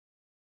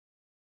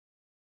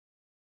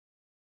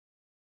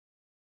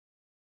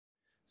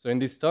So in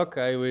this talk,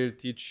 I will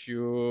teach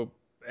you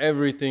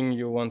everything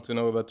you want to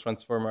know about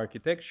transformer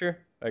architecture,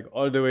 like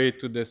all the way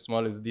to the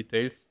smallest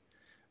details.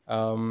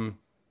 I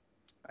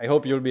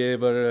hope you'll be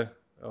able,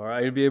 or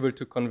I'll be able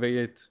to convey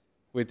it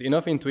with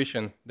enough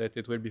intuition that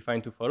it will be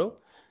fine to follow.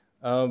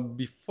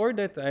 Before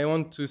that, I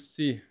want to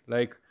see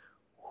like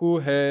who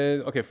has,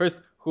 okay, first,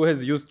 who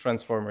has used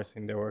transformers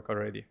in their work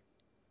already?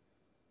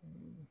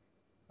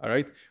 All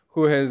right,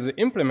 who has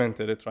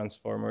implemented a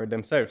transformer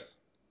themselves?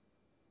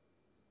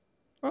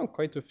 Oh,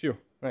 quite a few,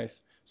 nice.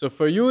 So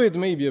for you, it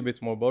may be a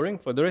bit more boring.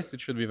 For the rest,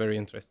 it should be very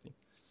interesting.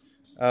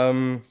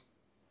 All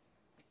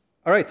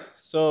right,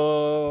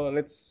 so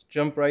let's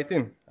jump right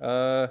in.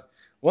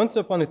 Once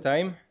upon a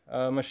time,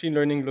 machine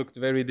learning looked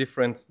very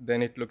different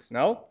than it looks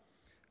now.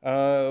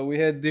 We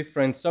had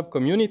different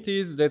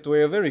sub-communities that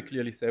were very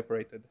clearly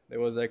separated. There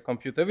was like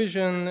computer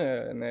vision,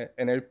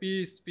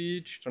 NLP,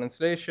 speech,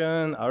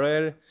 translation,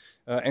 RL,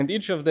 and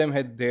each of them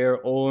had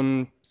their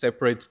own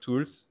separate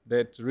tools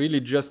that really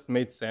just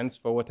made sense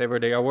for whatever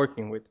they are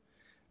working with.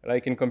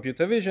 Like in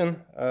computer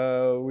vision,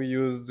 we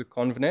used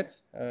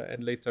convnets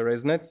and later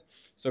resnets.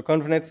 So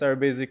convnets are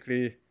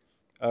basically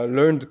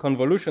learned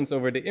convolutions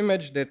over the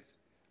image that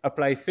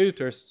apply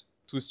filters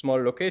to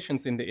small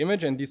locations in the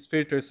image, and these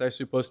filters are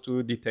supposed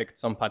to detect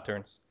some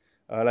patterns.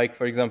 Like,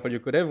 for example, you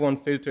could have one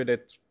filter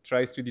that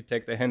tries to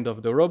detect the hand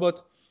of the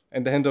robot,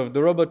 and the hand of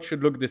the robot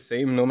should look the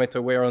same no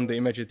matter where on the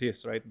image it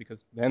is, right?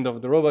 Because the hand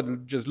of the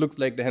robot just looks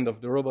like the hand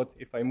of the robot.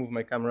 If I move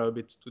my camera a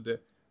bit to the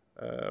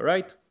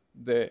right,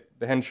 the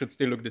hand should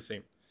still look the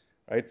same,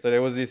 right? So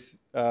there was this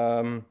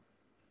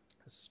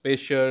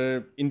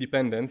spatial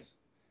independence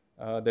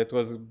that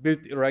was built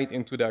right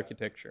into the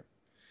architecture.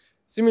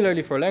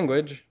 Similarly for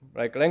language,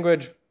 like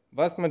language,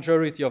 vast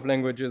majority of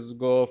languages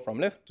go from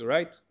left to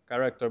right,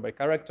 character by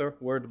character,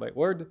 word by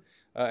word.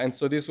 And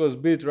so this was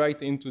built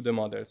right into the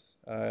models.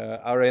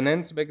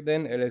 RNNs back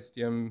then,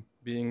 LSTM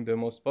being the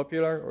most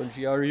popular, or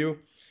GRU.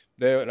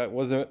 There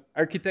was an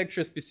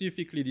architecture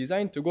specifically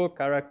designed to go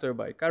character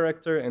by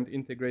character and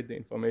integrate the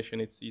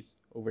information it sees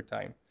over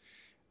time.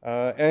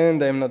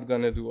 And I'm not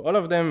gonna do all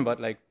of them,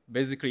 but like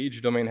basically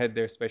each domain had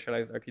their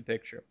specialized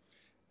architecture.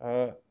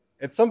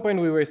 At some point,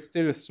 we were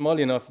still small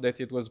enough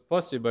that it was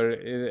possible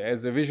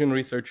as a vision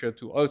researcher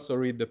to also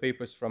read the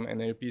papers from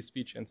NLP,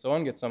 speech, and so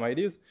on, get some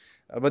ideas.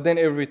 But then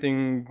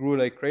everything grew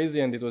like crazy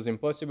and it was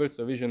impossible.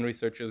 So vision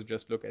researchers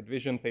just look at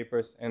vision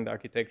papers and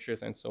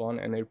architectures and so on.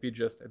 NLP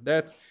just at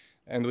that.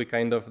 And we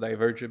kind of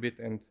diverge a bit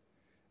and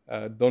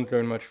don't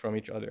learn much from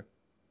each other.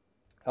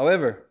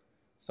 However,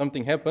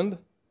 something happened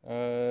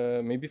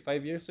maybe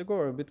 5 years ago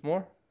or a bit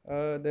more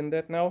than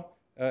that now.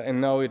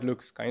 And now it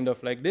looks kind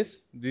of like this.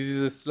 This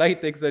is a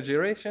slight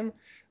exaggeration,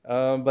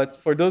 but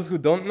for those who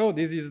don't know,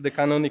 this is the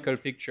canonical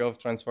picture of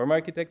transform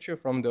architecture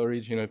from the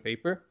original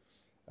paper.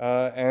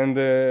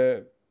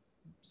 And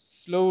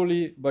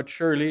slowly but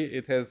surely,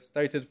 it has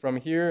started from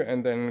here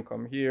and then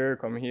come here,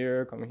 come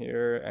here, come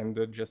here, and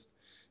just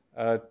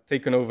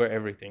taken over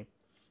everything.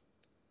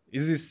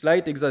 Is this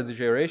slight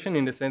exaggeration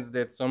in the sense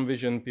that some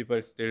vision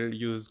people still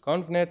use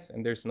convnets,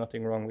 and there's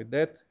nothing wrong with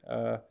that.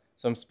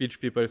 Some speech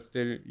people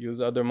still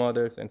use other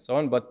models and so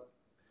on, but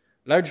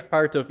large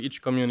part of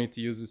each community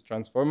uses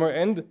transformer,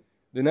 and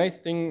the nice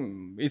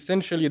thing,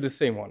 essentially the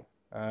same one.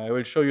 I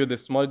will show you the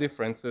small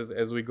differences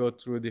as we go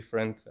through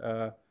different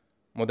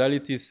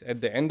modalities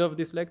at the end of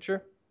this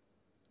lecture.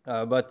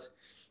 But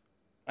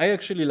I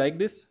actually like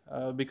this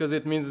because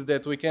it means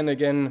that we can,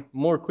 again,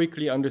 more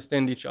quickly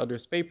understand each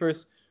other's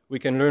papers. We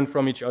can learn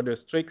from each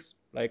other's tricks.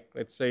 Like,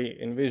 let's say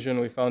in vision,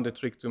 we found a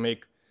trick to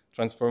make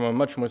transformer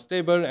much more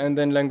stable, and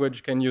then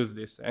language can use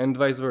this, and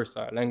vice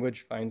versa.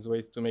 Language finds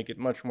ways to make it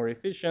much more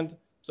efficient,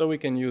 so we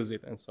can use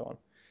it, and so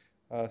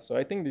on. So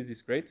I think this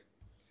is great.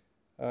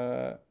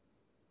 All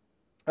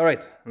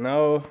right,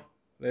 now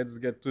let's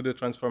get to the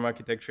transform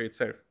architecture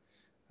itself.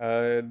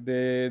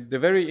 The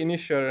very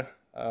initial,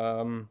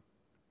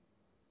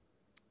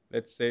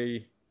 let's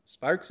say,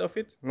 sparks of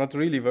it, not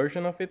really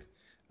version of it,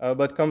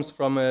 but comes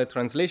from a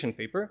translation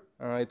paper.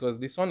 It was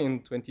this one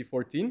in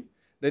 2014.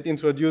 That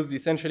introduced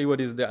essentially what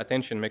is the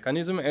attention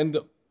mechanism, and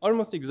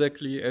almost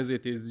exactly as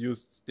it is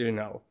used still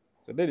now.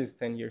 So that is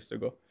 10 years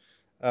ago.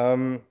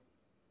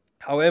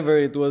 However,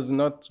 it was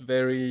not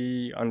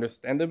very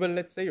understandable,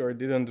 let's say, or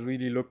didn't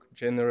really look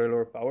general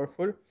or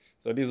powerful.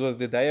 So this was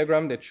the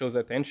diagram that shows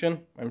attention.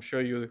 I'm sure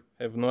you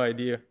have no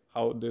idea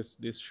how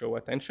this show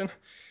attention.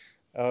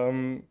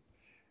 And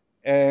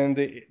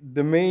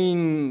the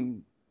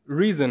main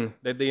reason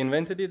that they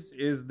invented it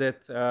is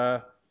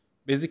that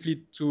basically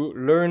to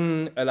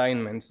learn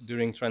alignment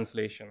during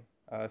translation.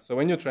 So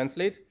when you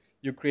translate,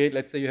 you create,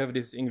 let's say you have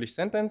this English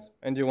sentence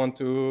and you want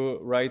to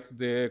write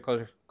the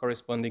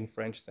corresponding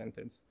French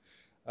sentence.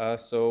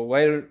 So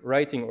while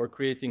writing or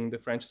creating the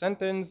French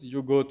sentence,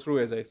 you go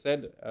through, as I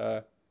said,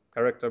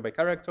 character by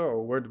character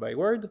or word by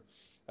word.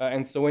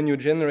 And so when you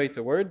generate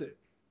a word,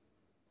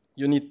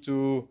 you need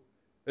to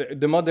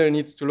the model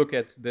needs to look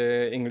at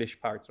the English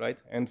part,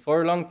 right? And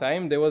for a long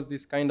time, there was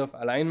this kind of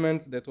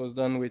alignment that was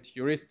done with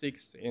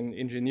heuristics and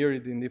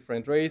engineered in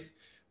different ways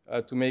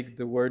to make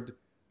the word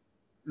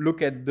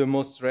look at the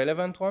most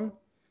relevant one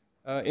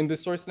in the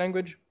source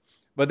language.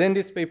 But then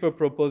this paper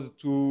proposed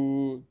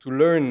to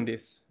learn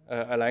this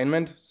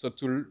alignment, so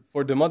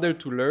for the model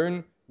to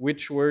learn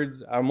which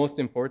words are most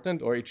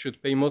important or it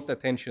should pay most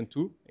attention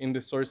to in the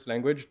source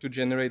language to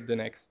generate the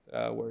next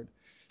word.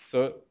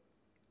 So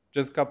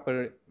just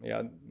couple,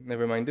 yeah,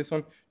 never mind this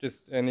one.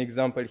 Just an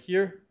example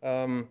here.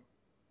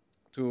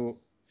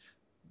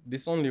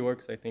 This only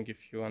works, I think,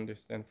 if you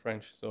understand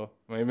French. So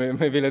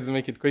maybe let's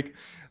make it quick.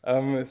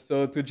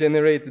 So to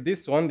generate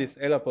this one, this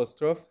L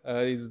apostrophe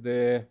is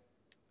the,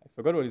 I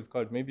forgot what it's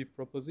called, maybe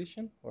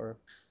proposition or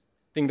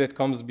thing that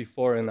comes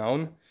before a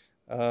noun.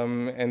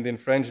 And in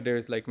French,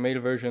 there's like male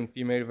version,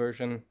 female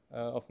version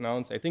of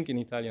nouns. I think in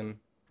Italian,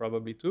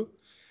 probably too.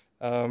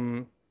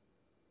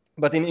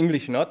 But in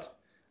English, not.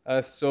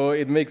 So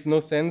it makes no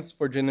sense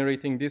for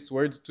generating this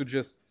word to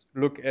just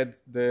look at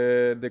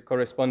the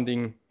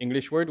corresponding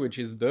English word, which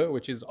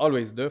is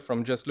always the.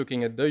 From just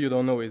looking at the, you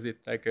don't know, is it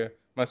like a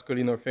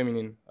masculine or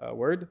feminine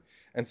word?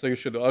 And so you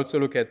should also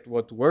look at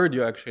what word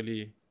you're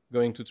actually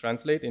going to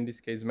translate, in this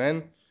case,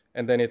 man.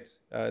 And then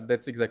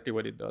that's exactly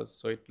what it does.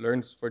 So it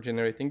learns for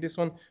generating this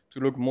one to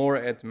look more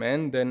at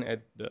man than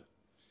at the.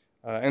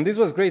 And this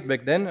was great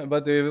back then,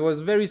 but it was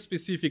very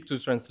specific to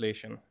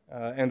translation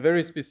and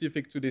very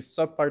specific to this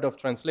subpart of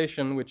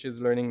translation, which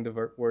is learning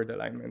the word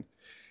alignment.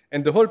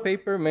 And the whole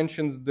paper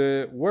mentions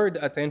the word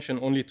attention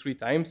only 3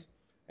 times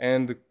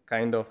and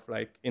kind of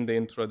like in the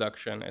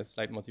introduction as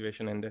slight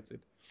motivation, and that's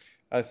it.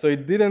 So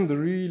it didn't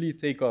really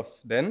take off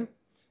then.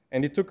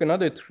 And it took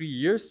another 3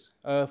 years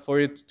for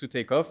it to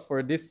take off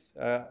for this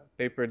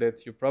paper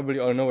that you probably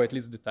all know at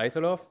least the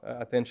title of,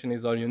 Attention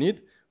is All You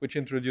Need, which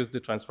introduced the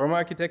transformer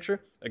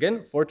architecture,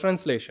 again, for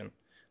translation.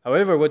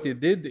 However, what it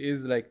did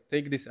is like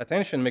take this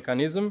attention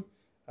mechanism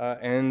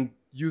and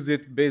use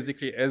it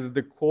basically as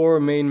the core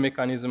main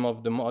mechanism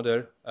of the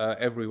model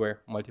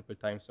everywhere, multiple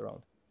times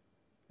around.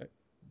 Is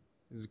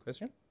this a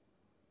question?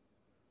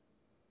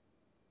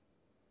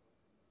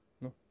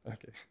 No?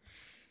 Okay.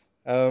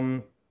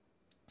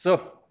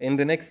 So in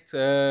the next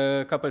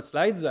couple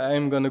slides,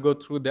 I'm going to go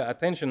through the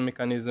attention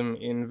mechanism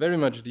in very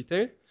much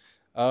detail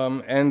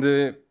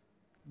and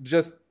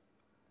just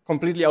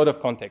completely out of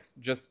context,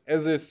 just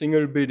as a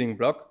single building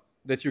block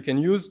that you can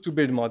use to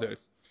build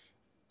models,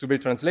 to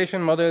build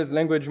translation models,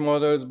 language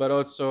models, but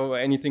also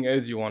anything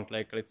else you want,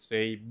 like let's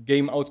say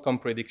game outcome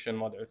prediction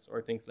models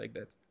or things like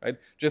that, right?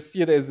 Just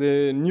see it as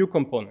a new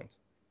component.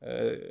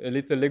 A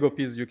little Lego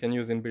piece you can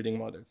use in building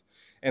models.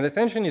 And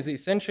attention is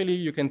essentially,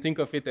 you can think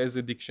of it as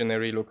a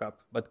dictionary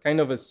lookup, but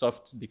kind of a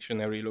soft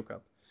dictionary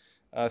lookup.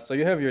 So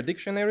you have your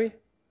dictionary,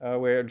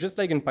 where just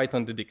like in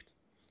Python, the dict,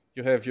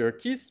 you have your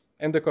keys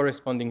and the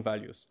corresponding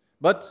values.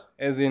 But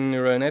as in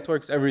neural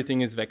networks,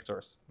 everything is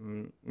vectors,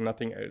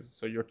 nothing else.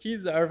 So your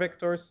keys are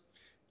vectors,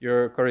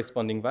 your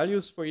corresponding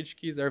values for each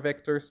keys are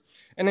vectors,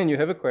 and then you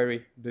have a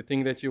query, the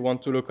thing that you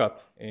want to look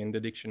up in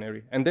the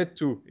dictionary, and that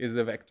too is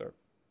a vector.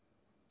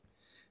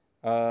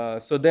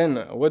 So then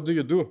what do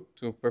you do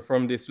to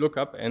perform this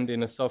lookup and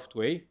in a soft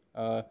way?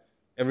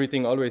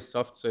 Everything always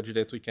soft such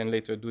that we can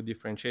later do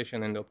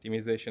differentiation and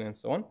optimization and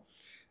so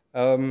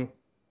on.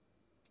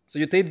 So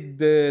you take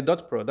the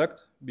dot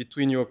product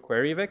between your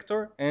query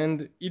vector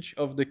and each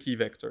of the key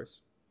vectors.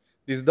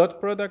 This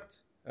dot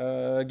product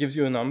gives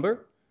you a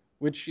number,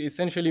 which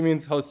essentially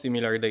means how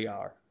similar they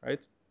are,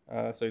 right?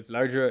 So it's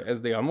larger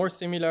as they are more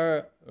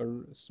similar,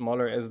 or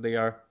smaller as they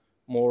are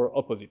more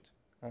opposite.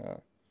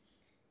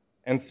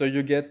 And so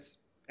you get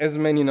as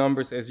many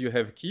numbers as you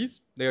have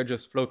keys. They are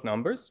just float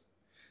numbers.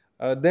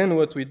 Then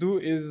what we do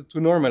is to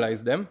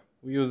normalize them.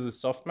 We use the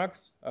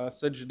softmax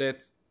such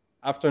that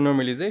after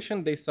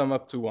normalization, they sum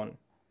up to 1.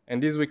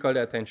 And these we call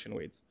the attention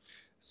weights.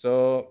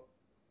 So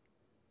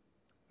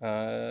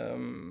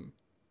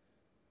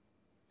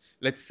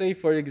let's say,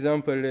 for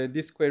example,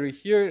 this query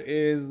here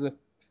is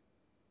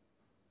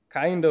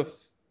kind of...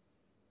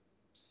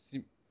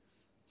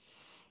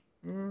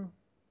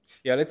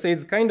 Yeah, let's say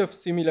it's kind of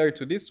similar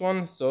to this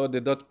one. So the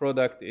dot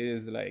product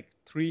is like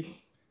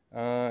 3.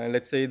 And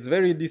let's say it's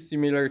very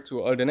dissimilar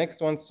to all the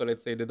next ones. So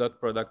let's say the dot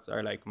products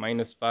are like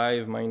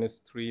 -5,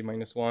 -3,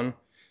 -1.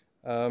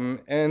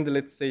 And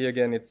let's say,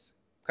 again, it's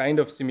kind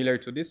of similar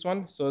to this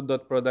one. So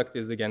dot product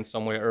is, again,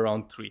 somewhere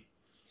around 3.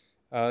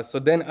 So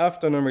then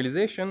after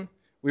normalization,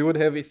 we would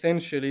have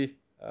essentially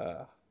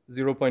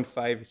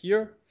 0.5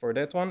 here for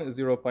that one,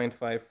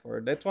 0.5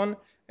 for that one,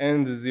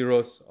 and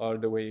zeros all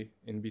the way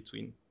in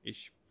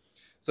between-ish.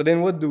 So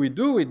then what do we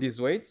do with these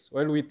weights?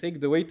 Well, we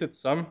take the weighted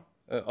sum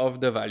of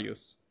the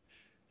values,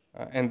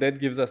 and that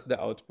gives us the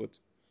output.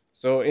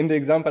 So in the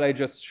example I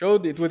just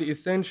showed, it would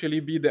essentially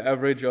be the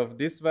average of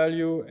this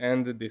value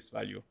and this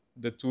value,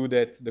 the two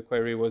that the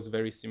query was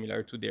very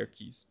similar to their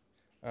keys,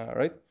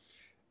 right?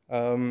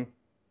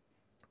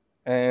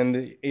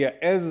 And yeah,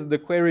 as the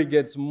query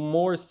gets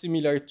more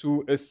similar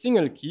to a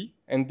single key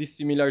and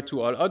dissimilar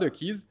to all other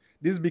keys,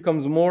 this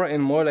becomes more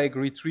and more like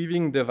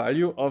retrieving the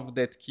value of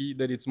that key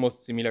that it's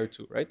most similar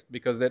to, right?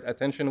 Because that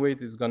attention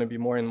weight is going to be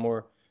more and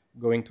more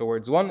going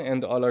towards 1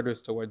 and all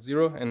others towards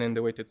 0, and then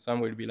the weighted sum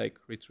will be like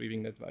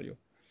retrieving that value.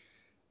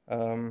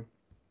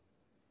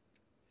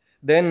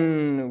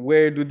 Then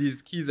where do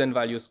these keys and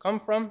values come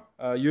from?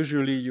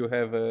 Usually you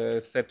have a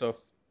set of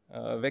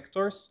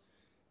vectors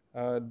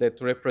that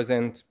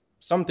represent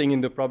something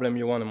in the problem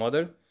you want to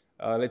model.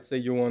 Let's say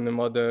you want to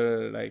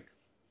model like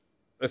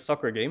a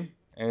soccer game,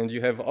 and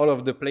you have all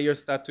of the player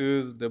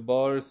status, the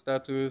ball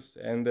status,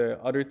 and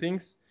other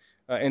things.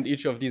 And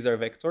each of these are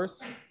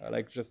vectors,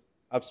 like just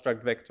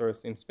abstract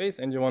vectors in space,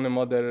 and you want to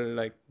model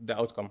like the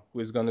outcome, who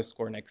is going to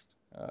score next,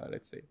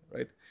 let's say,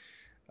 right?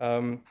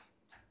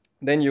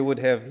 Then you would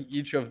have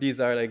each of these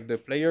are like the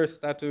player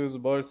status,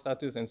 ball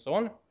status, and so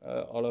on,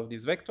 all of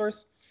these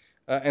vectors.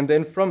 And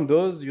then from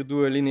those, you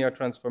do a linear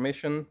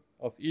transformation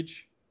of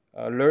each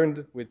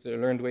learned with a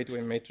learned weight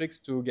matrix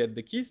to get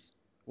the keys,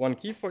 one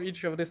key for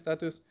each of the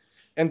status,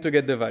 and to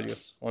get the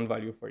values, one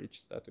value for each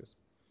status.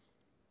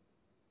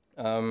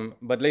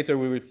 But later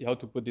we will see how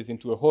to put this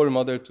into a whole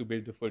model to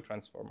build the full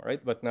transformer,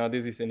 right? But now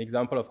this is an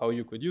example of how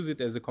you could use it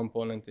as a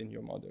component in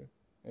your model.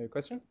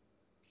 Question?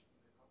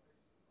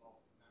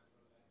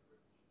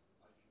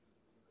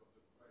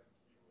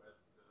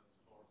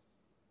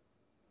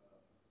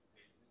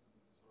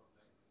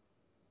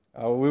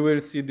 We will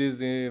see this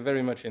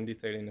very much in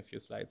detail in a few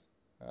slides,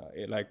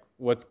 like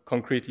what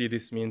concretely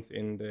this means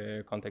in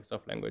the context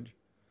of language.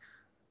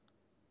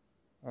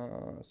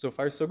 So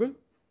far, so good?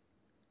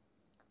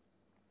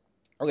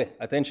 Okay,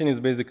 attention is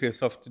basically a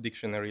soft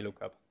dictionary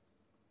lookup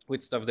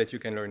with stuff that you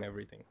can learn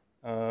everything.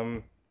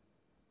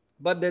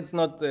 But that's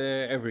not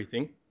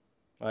everything.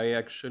 I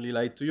actually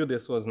lied to you.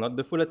 This was not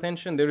the full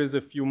attention. There is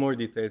a few more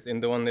details in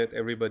the one that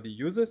everybody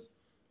uses.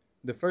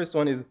 The first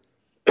one is,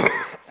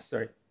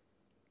 sorry.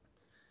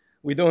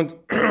 We don't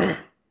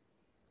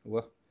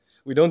well,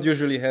 we don't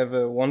usually have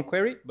one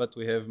query, but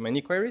we have many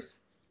queries.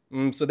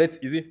 So that's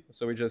easy.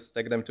 So we just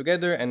stack them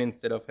together, and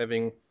instead of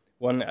having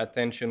one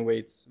attention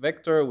weights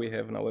vector, we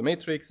have now a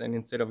matrix, and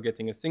instead of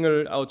getting a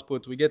single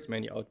output, we get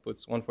many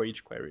outputs, one for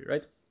each query,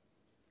 right?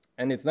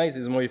 And it's nice,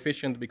 it's more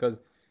efficient because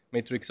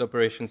matrix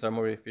operations are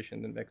more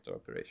efficient than vector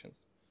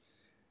operations.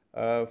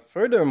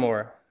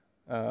 Furthermore,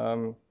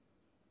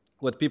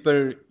 what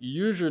people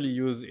usually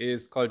use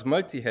is called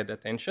multi-head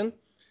attention.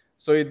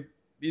 So it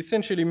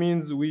essentially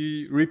means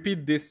we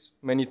repeat this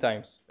many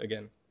times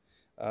again.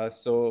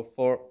 So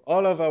for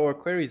all of our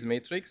queries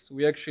matrix,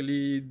 we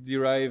actually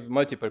derive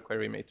multiple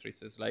query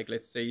matrices, like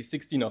let's say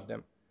 16 of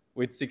them,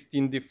 with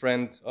 16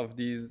 different of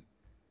these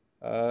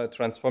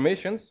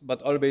transformations,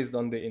 but all based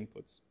on the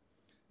inputs.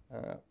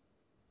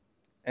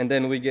 And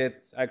then we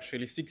get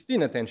actually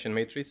 16 attention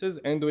matrices,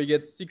 and we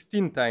get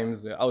 16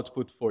 times the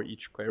output for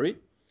each query.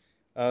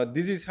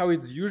 This is how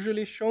it's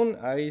usually shown.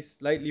 I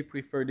slightly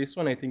prefer this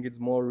one. I think it's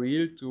more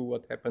real to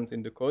what happens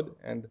in the code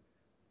and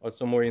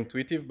also more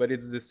intuitive, but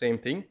it's the same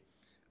thing.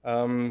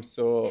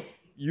 So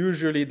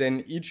usually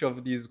then each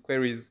of these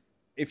queries,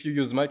 if you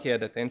use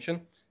multi-head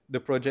attention, the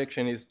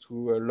projection is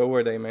to a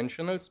lower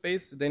dimensional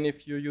space than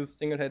if you use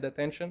single-head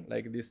attention,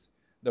 like this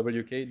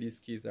WK, these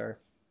keys are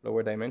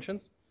lower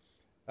dimensions.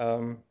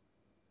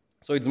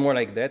 So it's more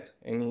like that.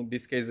 And in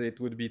this case, it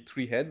would be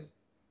 3 heads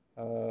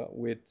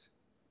with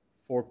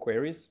 4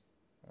 queries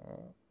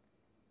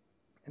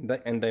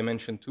and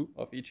dimension 2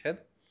 of each head.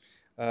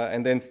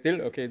 And then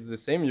still, okay, it's the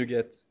same. You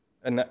get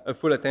a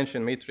full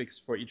attention matrix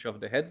for each of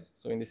the heads.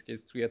 So in this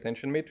case, 3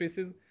 attention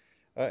matrices.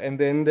 And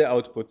then the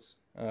outputs,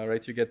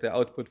 right? You get the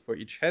output for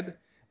each head.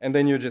 And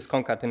then you just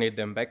concatenate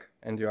them back.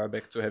 And you are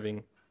back to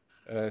having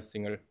a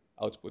single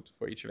output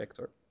for each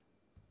vector.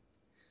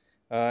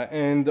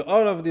 And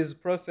all of this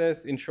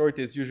process, in short,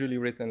 is usually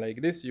written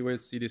like this. You will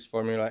see this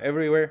formula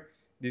everywhere.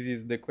 This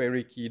is the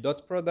query key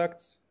dot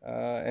products.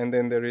 And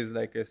then there is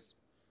like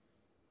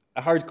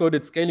a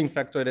hard-coded scaling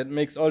factor that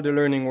makes all the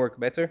learning work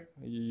better.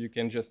 You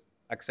can just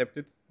accept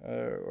it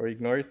or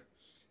ignore it.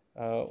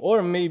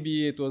 Or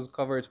maybe it was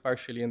covered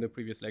partially in the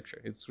previous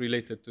lecture. It's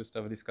related to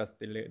stuff discussed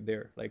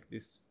there, like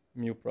this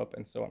mu prop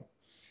and so on.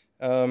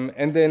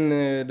 And then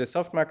the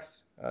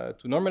softmax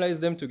to normalize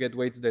them to get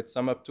weights that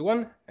sum up to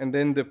 1. And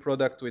then the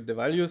product with the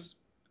values,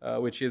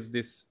 which is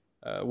this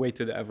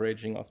weighted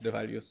averaging of the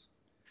values.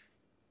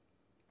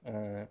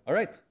 All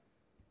right.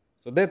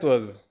 So that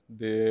was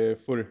the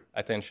full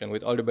attention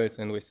with all the bells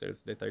and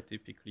whistles that are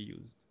typically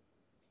used.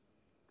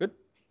 Good?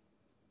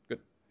 Good.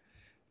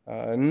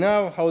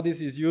 Now how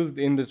this is used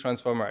in the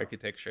transformer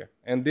architecture.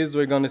 And this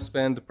we're going to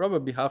spend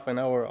probably half an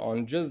hour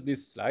on just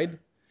this slide.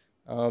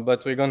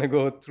 But we're going to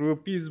go through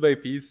piece by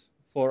piece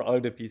for all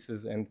the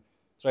pieces and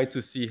try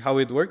to see how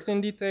it works in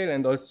detail,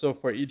 and also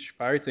for each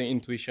part an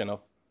intuition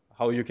of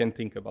how you can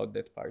think about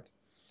that part.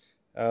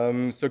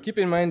 So keep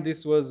in mind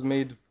this was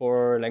made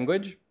for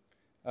language.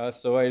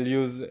 So I'll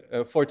use,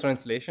 for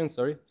translation,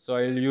 sorry. So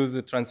I'll use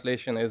a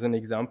translation as an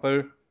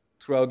example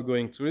throughout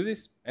going through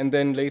this. And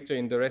then later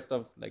in the rest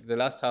of like the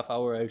last half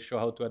hour, I'll show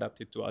how to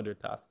adapt it to other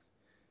tasks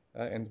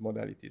and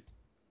modalities.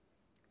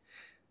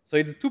 So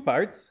it's 2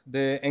 parts.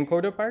 The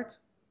encoder part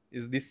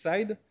is this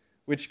side,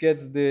 which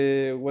gets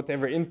the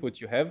whatever input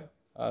you have.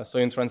 So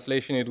in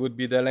translation, it would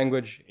be the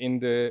language in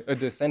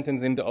the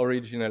sentence in the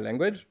original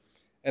language.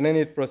 And then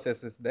it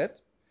processes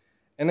that.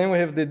 And then we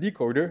have the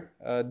decoder,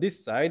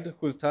 this side,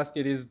 whose task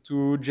it is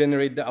to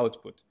generate the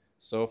output.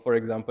 So for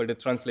example, the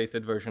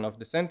translated version of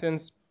the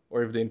sentence,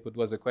 or if the input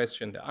was a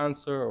question, the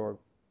answer, or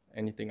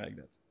anything like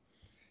that.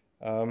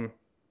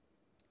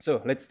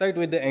 So let's start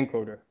with the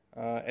encoder.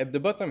 At the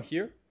bottom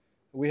here,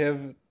 we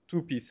have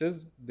two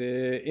pieces,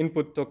 the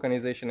input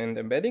tokenization and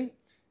embedding,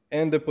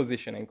 and the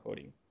position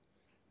encoding.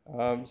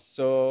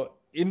 So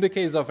in the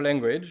case of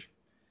language,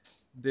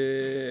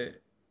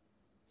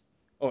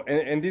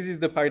 and this is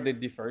the part that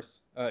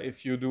differs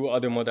if you do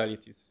other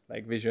modalities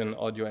like vision,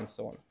 audio, and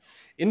so on.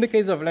 In the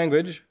case of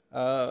language,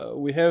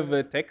 we have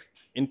a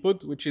text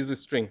input, which is a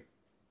string.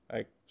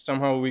 Like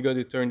somehow we got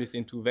to turn this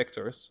into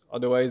vectors.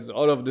 Otherwise,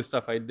 all of the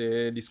stuff I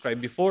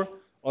described before,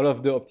 all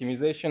of the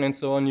optimization and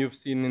so on you've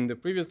seen in the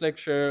previous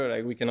lecture,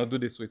 like we cannot do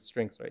this with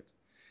strings, right?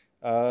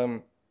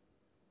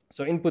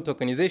 So input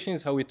tokenization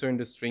is how we turn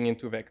the string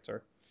into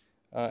vector.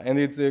 And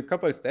it's a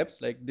couple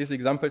steps, like this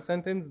example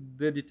sentence,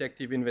 the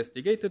detective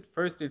investigated.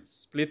 First, it's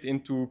split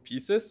into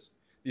pieces.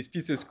 These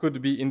pieces could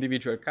be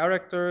individual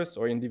characters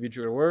or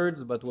individual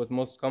words, but what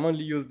most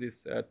commonly used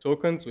is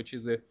tokens, which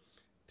is a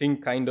thing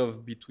kind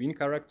of between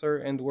character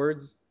and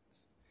words.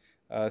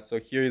 So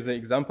here is an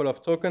example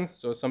of tokens.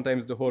 So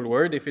sometimes the whole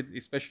word,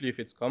 especially if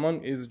it's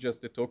common, is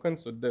just a token.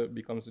 So the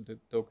becomes the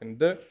token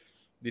the.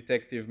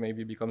 Detective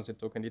maybe becomes a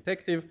token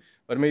detective,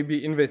 but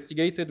maybe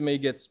investigated may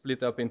get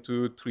split up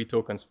into 3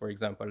 tokens, for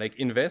example, like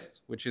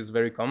invest, which is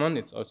very common.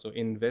 It's also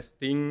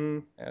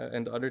investing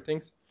and other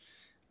things,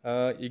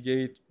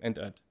 egate and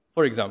add.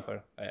 For example,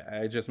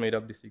 I just made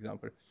up this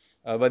example.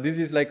 But this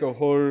is like a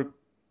whole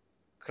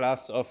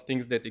class of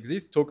things that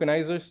exist,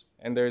 tokenizers,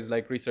 and there's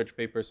like research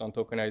papers on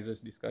tokenizers,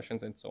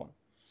 discussions, and so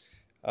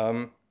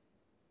on.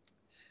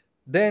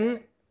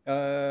 Then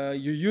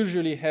you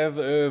usually have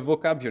a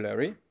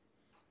vocabulary.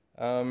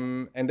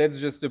 And that's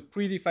just a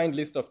predefined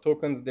list of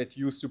tokens that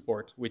you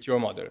support with your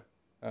model.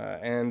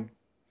 And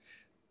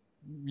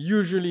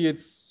usually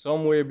it's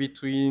somewhere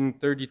between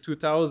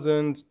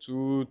 32,000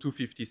 to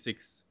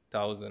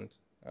 256,000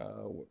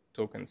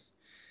 tokens.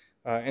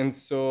 And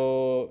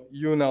so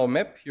you now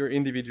map your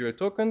individual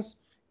tokens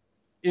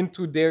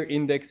into their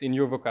index in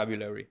your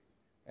vocabulary.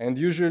 And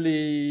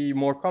usually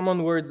more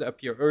common words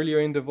appear earlier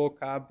in the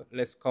vocab,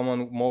 less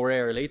common, more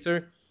rare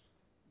later.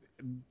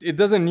 It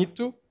doesn't need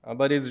to,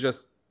 but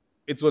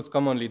it's what's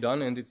commonly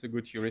done, and it's a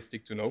good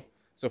heuristic to know.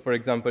 So for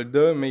example,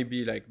 the may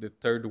be like the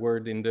 3rd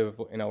word in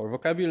our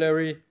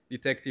vocabulary,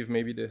 detective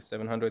may be the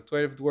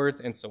 712th word,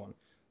 and so on.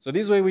 So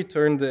this way we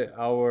turned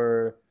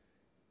our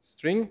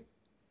string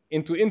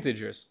into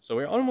integers. So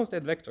we're almost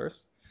at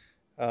vectors.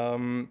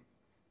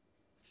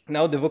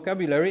 Now the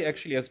vocabulary,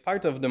 actually as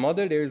part of the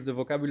model, there is the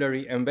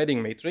vocabulary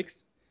embedding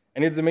matrix,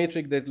 and it's a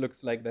matrix that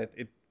looks like that.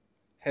 It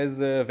has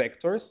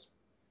vectors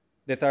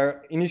that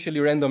are initially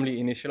randomly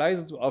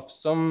initialized of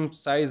some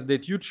size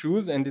that you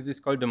choose, and this is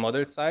called the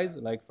model size,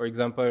 like for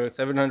example,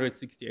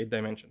 768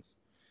 dimensions.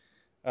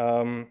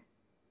 And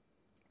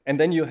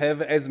then you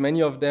have as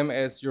many of them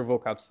as your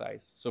vocab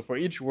size. So for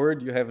each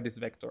word, you have this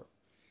vector.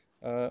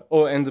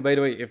 Oh, and by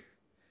the way, if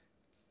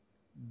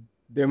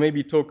there may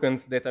be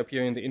tokens that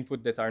appear in the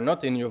input that are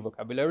not in your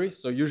vocabulary,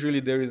 so usually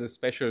there is a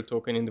special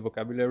token in the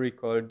vocabulary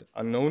called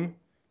unknown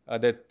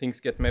that things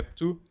get mapped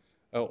to,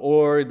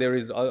 or there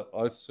is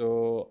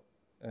also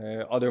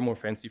other more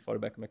fancy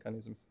fallback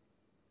mechanisms.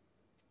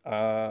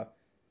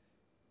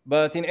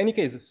 But in any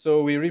case,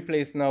 so we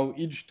replace now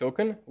each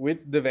token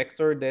with the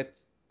vector that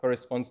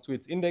corresponds to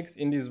its index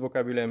in this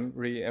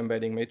vocabulary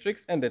embedding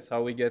matrix, and that's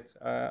how we get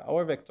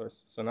our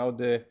vectors. So now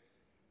the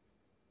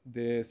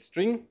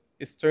string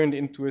is turned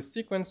into a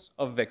sequence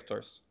of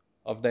vectors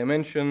of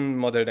dimension,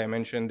 model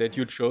dimension that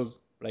you chose,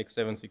 like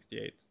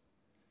 768.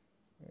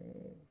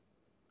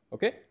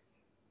 Okay?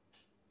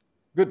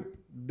 Good.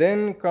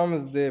 Then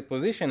comes the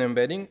position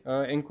embedding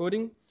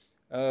encoding,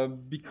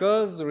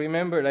 because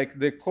remember, like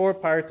the core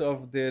part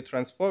of the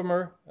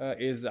transformer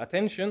is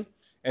attention,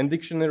 and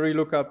dictionary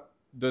lookup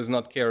does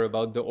not care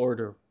about the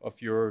order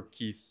of your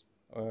keys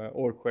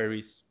or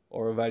queries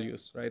or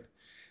values, right?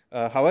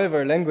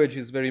 However, language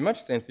is very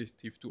much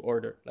sensitive to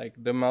order, like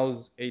the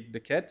mouse ate the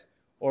cat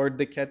or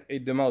the cat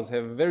ate the mouse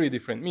have very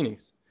different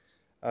meanings.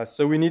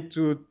 So we need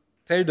to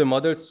tell the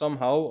model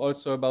somehow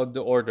also about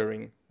the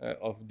ordering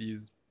of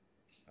these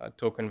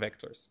token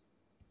vectors.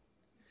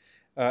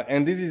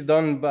 And this is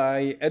done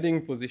by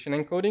adding position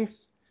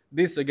encodings.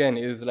 This, again,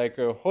 is like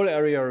a whole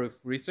area of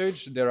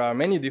research. There are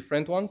many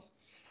different ones,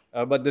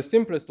 but the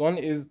simplest one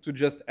is to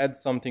just add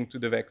something to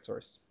the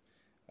vectors.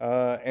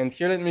 And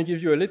here, let me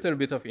give you a little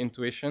bit of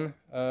intuition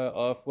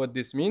of what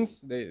this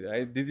means.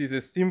 This is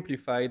a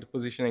simplified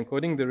position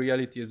encoding. The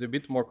reality is a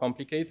bit more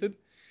complicated.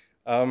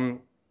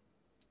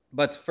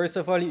 But first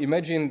of all,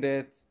 imagine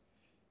that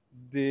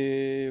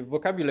the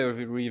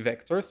vocabulary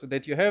vectors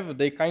that you have,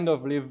 they kind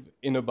of live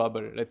in a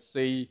bubble, let's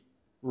say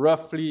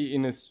roughly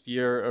in a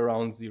sphere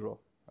around 0,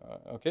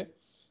 okay?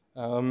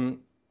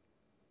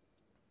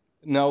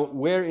 Now,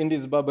 where in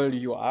this bubble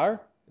you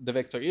are, the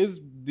vector is,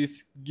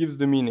 this gives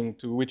the meaning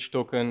to which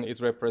token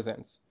it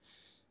represents.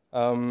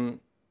 And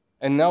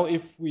now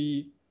if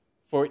we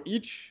for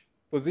each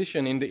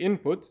position in the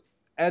input,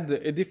 add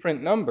a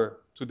different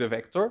number to the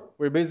vector,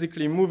 we're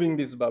basically moving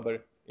this bubble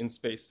in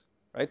space,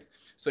 right?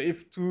 So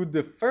if to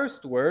the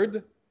first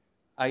word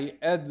I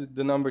add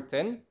the number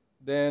 10,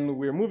 then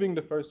we're moving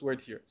the first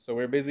word here. So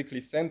we're basically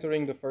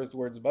centering the first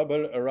word's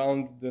bubble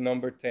around the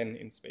number 10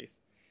 in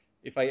space.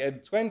 If I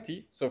add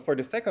 20, so for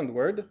the second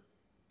word,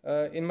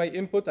 in my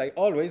input, I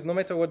always, no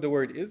matter what the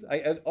word is,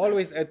 I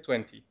always add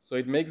 20. So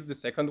it makes the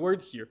second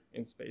word here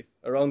in space,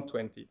 around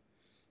 20.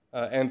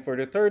 And for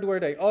the third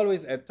word, I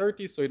always add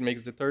 30, so it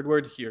makes the third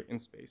word here in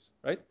space,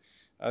 right?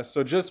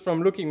 So just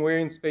from looking where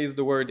in space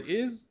the word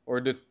is,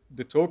 or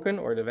the token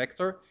or the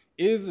vector,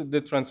 is the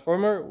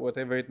transformer,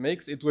 whatever it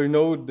makes, it will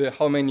know the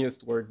how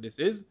manyest word this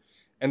is.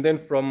 And then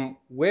from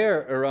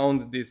where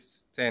around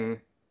this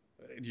 10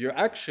 you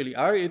actually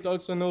are, it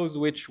also knows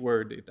which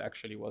word it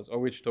actually was, or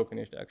which token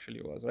it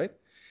actually was, right?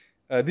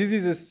 This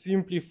is a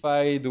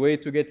simplified way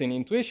to get an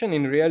intuition.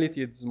 In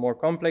reality, it's more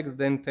complex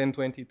than 10,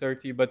 20,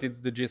 30, but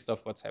it's the gist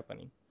of what's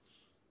happening.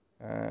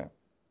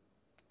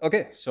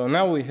 Okay, so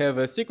now we have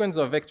a sequence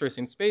of vectors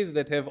in space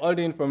that have all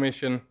the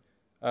information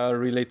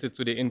related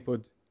to the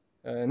input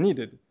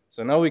needed.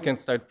 So now we can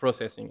start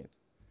processing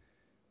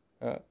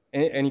it.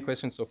 Any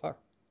questions so far?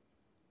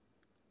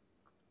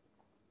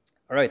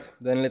 All right,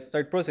 then let's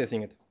start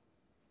processing it.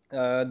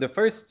 The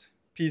first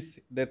piece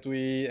that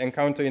we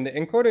encounter in the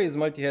encoder is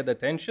multi-head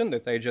attention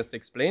that I just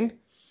explained.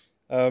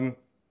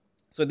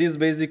 So this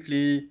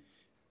basically,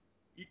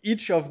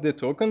 each of the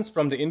tokens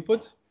from the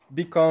input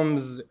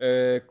becomes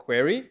a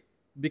query,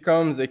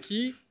 becomes a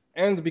key,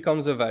 and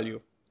becomes a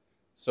value.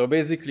 So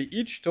basically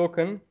each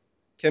token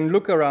can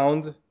look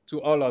around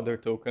to all other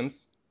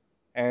tokens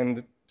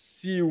and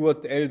see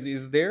what else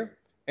is there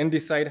and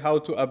decide how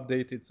to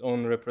update its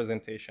own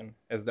representation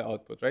as the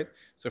output, right?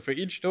 So for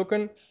each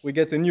token, we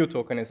get a new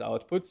token as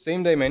output,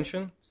 same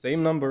dimension,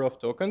 same number of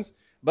tokens,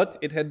 but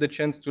it had the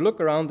chance to look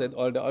around at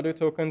all the other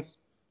tokens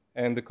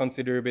and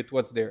consider a bit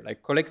what's there,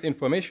 like collect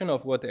information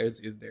of what else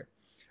is there.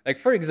 Like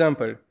for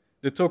example,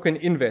 the token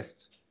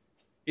invest,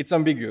 it's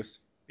ambiguous.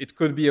 It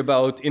could be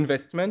about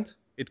investment,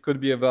 it could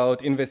be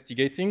about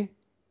investigating,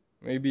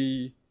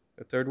 maybe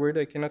a third word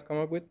I cannot come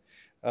up with.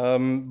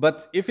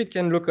 But if it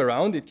can look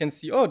around, it can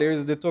see, oh,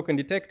 there's the token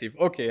detective.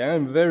 Okay,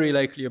 I'm very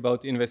likely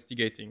about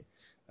investigating.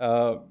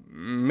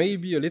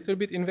 Maybe a little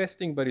bit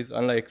investing, but it's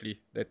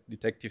unlikely that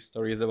detective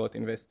story is about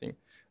investing.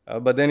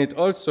 But then it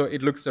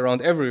looks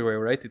around everywhere,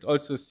 right? It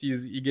also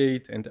sees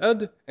egate and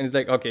UD, and it's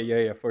like, okay,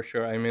 yeah, for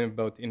sure, I'm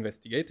about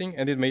investigating,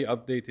 and it may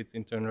update its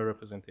internal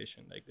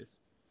representation like this,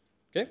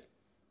 okay?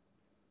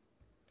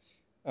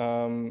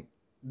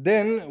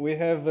 Then we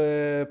have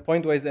a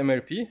pointwise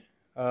MLP.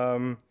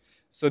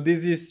 So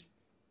this is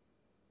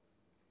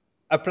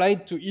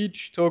applied to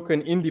each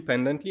token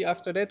independently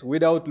after that,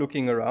 without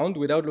looking around,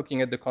 without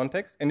looking at the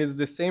context, and it's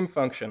the same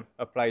function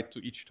applied to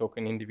each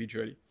token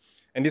individually.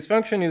 And this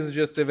function is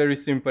just a very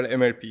simple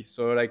MLP.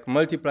 So like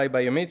multiply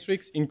by a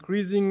matrix,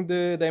 increasing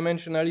the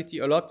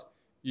dimensionality a lot,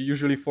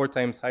 usually 4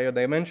 times higher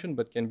dimension,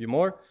 but can be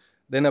more,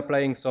 then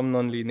applying some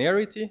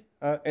nonlinearity,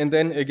 and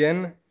then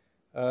again,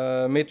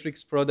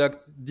 matrix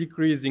products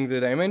decreasing the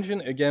dimension,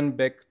 again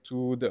back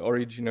to the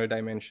original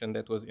dimension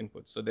that was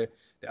input. So the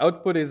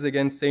output is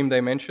again same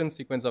dimension,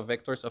 sequence of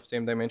vectors of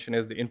same dimension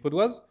as the input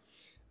was.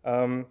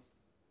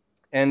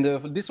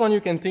 This one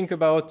you can think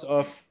about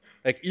of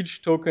like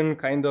each token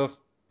kind of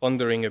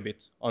pondering a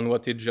bit on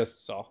what it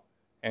just saw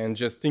and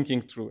just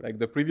thinking through. Like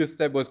the previous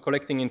step was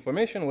collecting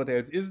information, what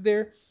else is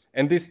there?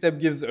 And this step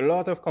gives a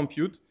lot of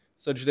compute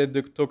such that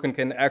the token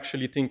can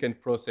actually think and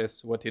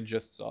process what it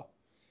just saw.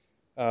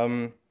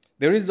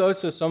 There is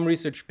also some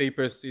research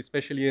papers,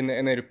 especially in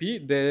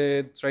NLP,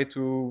 that try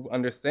to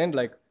understand,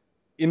 like,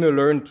 in a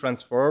learned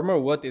transformer,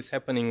 what is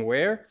happening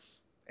where.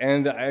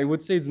 And I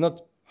would say it's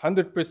not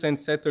 100%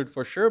 settled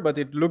for sure, but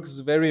it looks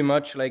very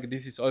much like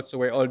this is also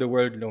where all the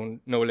world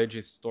knowledge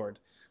is stored.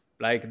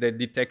 Like the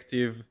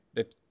detective,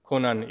 that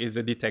Conan is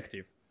a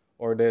detective,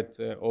 or that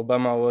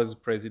Obama was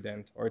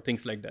president, or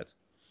things like that.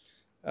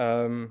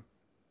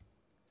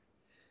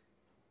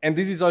 And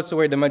this is also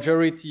where the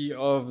majority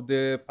of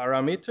the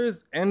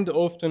parameters and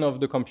often of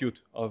the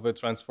compute of a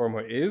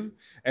transformer is.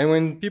 And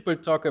when people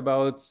talk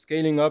about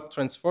scaling up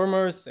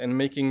transformers and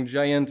making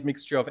giant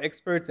mixture of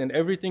experts and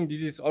everything,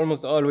 this is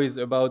almost always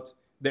about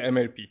the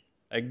MLP.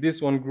 Like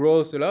this one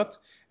grows a lot,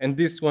 and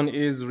this one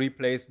is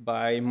replaced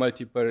by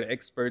multiple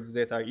experts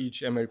that are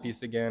each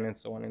MLPs again, and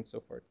so on and so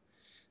forth.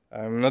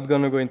 I'm not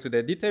going to go into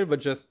that detail, but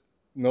just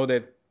know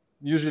that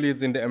usually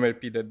it's in the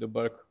MLP that the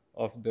bulk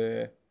of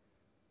the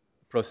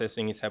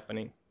processing is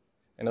happening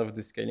and of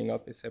the scaling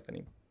up is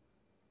happening.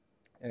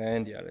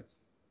 And yeah,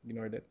 let's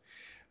ignore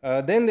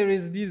that. Then there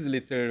is these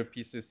little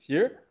pieces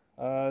here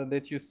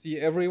that you see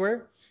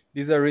everywhere.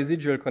 These are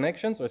residual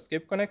connections or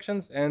skip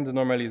connections and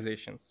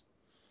normalizations.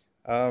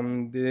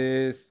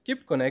 The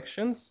skip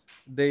connections,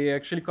 they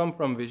actually come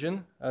from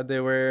vision. They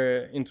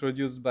were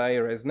introduced by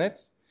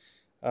ResNets.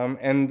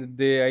 And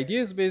the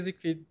idea is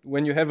basically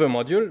when you have a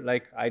module,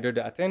 like either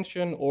the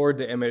attention or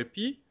the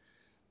MLP,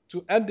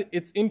 to add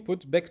its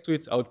input back to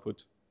its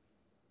output.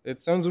 It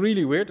sounds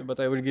really weird, but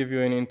I will give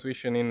you an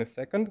intuition in a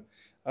second.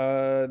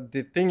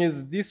 The thing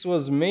is, this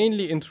was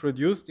mainly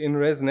introduced in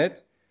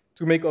ResNet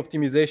to make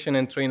optimization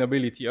and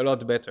trainability a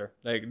lot better.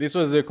 Like, this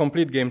was a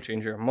complete game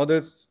changer.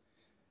 Models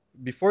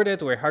before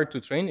that were hard to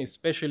train,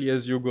 especially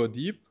as you go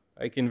deep.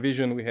 Like in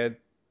Vision, we had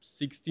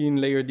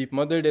 16-layer deep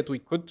model that we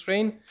could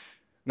train.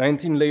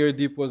 19-layer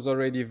deep was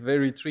already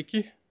very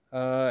tricky.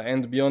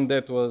 And beyond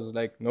that was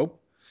like,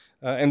 nope.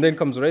 And then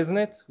comes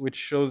ResNet, which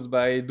shows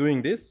by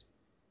doing this,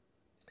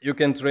 you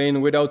can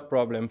train without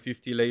problem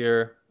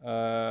 50-layer.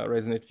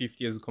 ResNet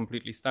 50 is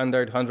completely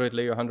standard,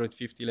 100-layer,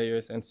 150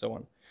 layers, and so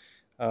on.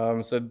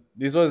 So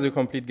this was a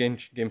complete game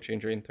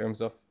changer in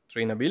terms of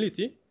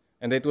trainability,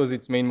 and that was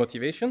its main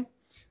motivation.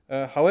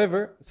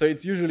 However, so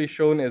it's usually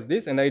shown as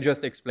this, and I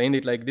just explained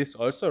it like this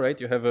also, right?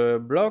 You have a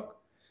block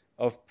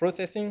of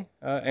processing,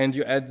 and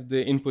you add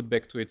the input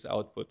back to its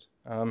output.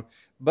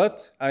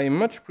 But I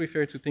much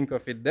prefer to think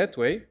of it that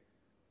way.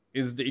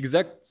 It's the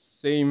exact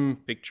same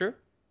picture.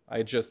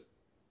 I just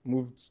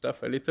moved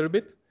stuff a little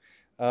bit.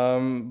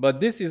 But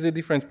this is a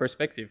different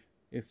perspective.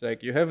 It's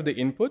like you have the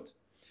input,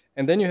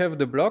 and then you have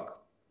the block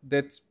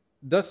that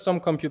does some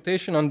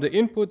computation on the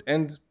input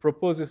and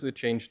proposes a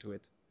change to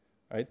it,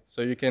 right?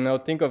 So you can now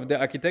think of the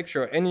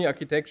architecture, any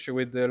architecture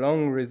with the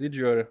long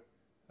residual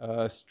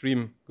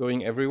stream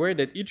going everywhere,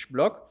 that each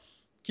block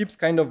keeps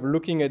kind of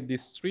looking at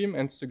this stream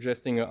and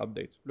suggesting an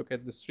update. Look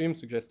at the stream,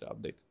 suggest an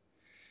update.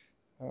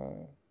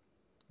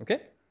 Okay?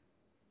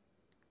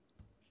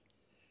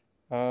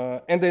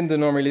 And then the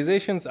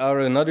normalizations are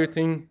another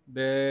thing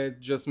that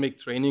just make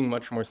training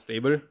much more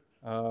stable.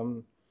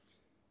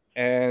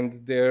 And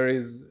there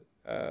is,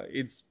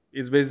 it's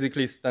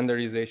basically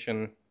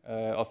standardization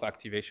of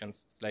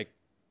activations. It's like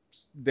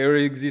there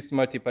exist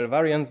multiple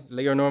variants.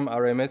 Layer norm,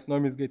 RMS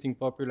norm is getting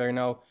popular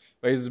now,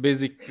 but it's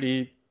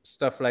basically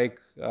stuff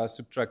like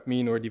subtract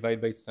mean or divide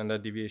by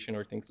standard deviation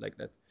or things like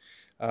that.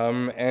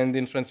 And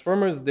in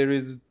transformers, there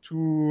is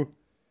two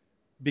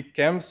big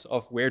camps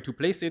of where to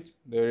place it.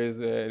 There is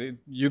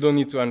you don't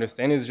need to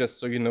understand, it's just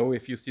so you know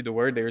if you see the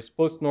word. There's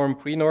post norm,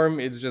 pre norm.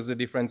 It's just the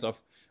difference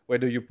of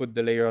whether you put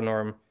the layer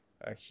norm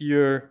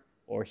here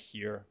or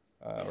here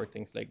or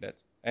things like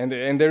that. And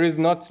there is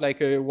not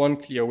like a one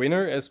clear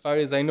winner as far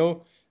as I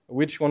know.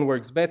 Which one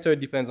works better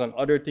depends on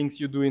other things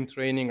you do in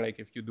training, like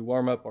if you do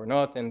warm up or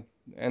not,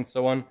 and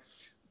so on.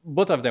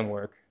 Both of them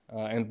work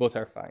and both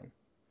are fine.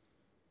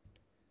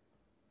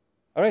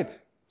 All right.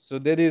 So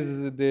that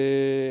is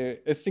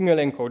a single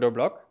encoder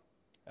block.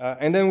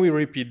 And then we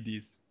repeat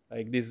these,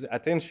 like this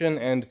attention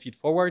and feed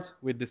forward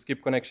with the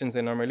skip connections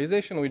and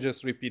normalization. We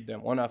just repeat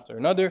them one after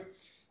another.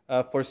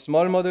 For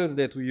small models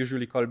that we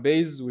usually call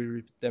Bayes, we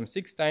repeat them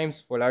 6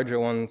 times. For larger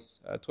ones,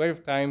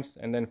 12 times.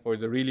 And then for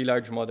the really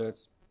large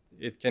models,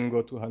 it can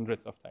go to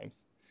hundreds of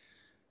times.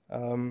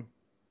 All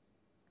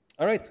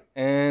right.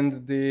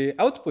 And the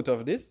output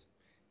of this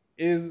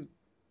is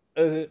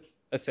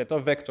a set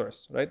of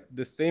vectors, right?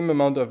 The same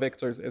amount of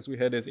vectors as we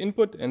had as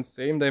input and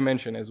same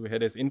dimension as we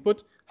had as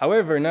input.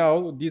 However,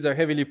 now these are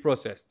heavily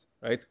processed,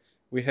 right?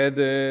 We had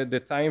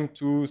the time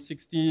to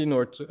 16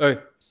 or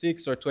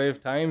 6 or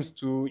 12 times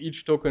to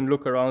each token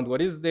look around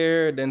what is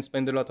there, then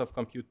spend a lot of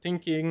compute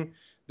thinking,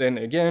 then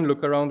again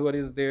look around what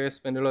is there,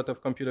 spend a lot of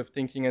compute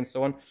thinking, and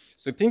so on.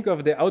 So think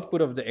of the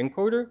output of the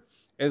encoder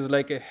as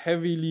like a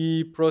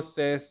heavily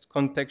processed,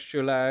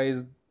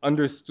 contextualized,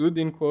 understood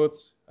in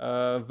quotes,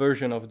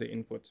 version of the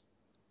input,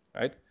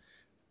 right?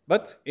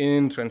 But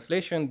in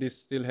translation, this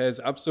still has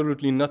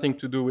absolutely nothing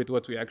to do with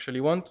what we actually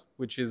want,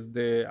 which is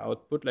the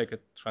output, like a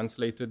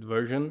translated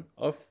version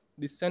of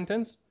this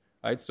sentence,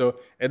 right? So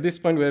at this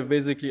point, we have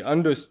basically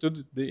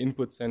understood the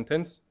input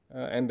sentence,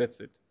 and that's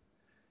it.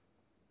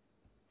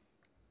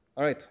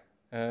 All right,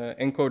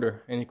 encoder,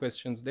 any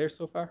questions there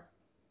so far?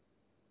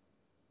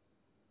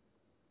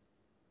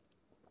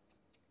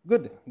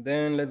 Good,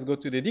 then let's go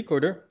to the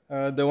decoder,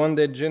 the one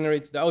that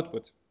generates the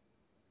output.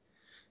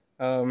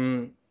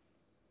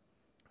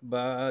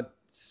 But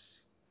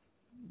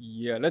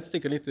yeah, let's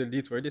take a little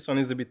detour. This one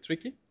is a bit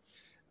tricky.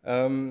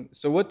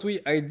 So what we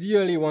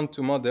ideally want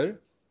to model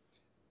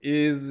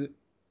is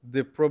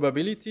the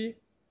probability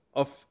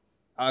of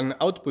an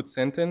output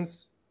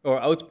sentence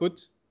or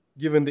output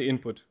given the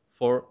input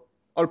for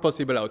all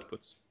possible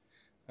outputs.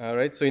 All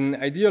right, so in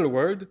an ideal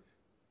world,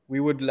 we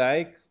would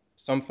like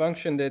some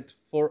function that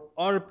for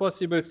all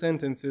possible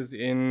sentences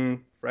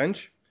in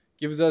French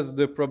gives us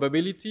the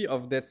probability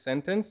of that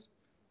sentence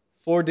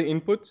for the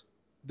input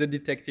the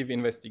detective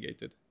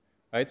investigated,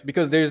 right?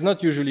 Because there is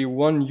not usually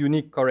one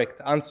unique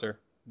correct answer.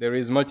 There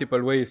is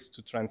multiple ways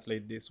to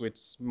translate this with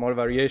small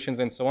variations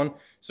and so on.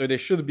 So there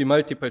should be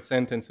multiple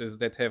sentences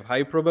that have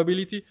high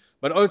probability,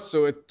 but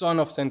also a ton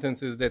of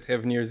sentences that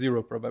have near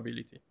zero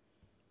probability.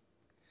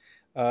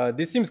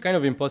 This seems kind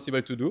of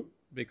impossible to do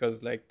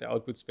because like the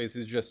output space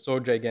is just so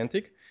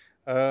gigantic.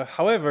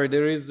 However,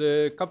 there is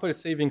a couple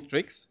saving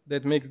tricks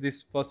that makes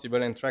this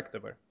possible and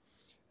tractable.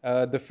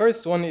 The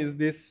first one is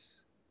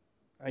this,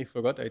 I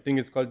forgot, I think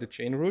it's called the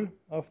chain rule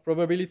of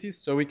probabilities.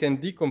 So we can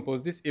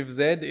decompose this. If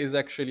Z is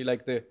actually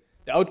like the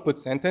output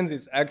sentence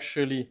is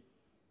actually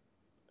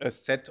a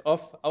set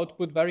of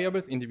output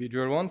variables,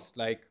 individual ones,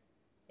 like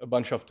a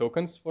bunch of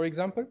tokens, for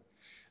example.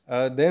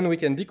 Then we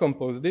can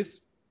decompose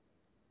this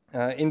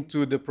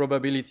into the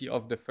probability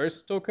of the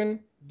first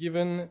token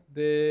given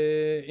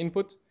the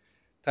input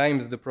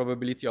times the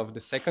probability of the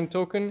second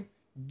token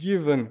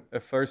given a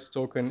first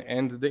token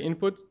and the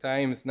input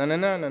times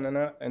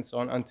and so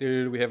on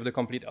until we have the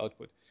complete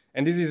output.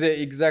 And this is an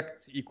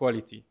exact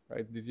equality,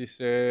 right? This is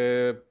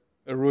a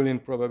rule in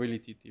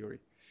probability theory.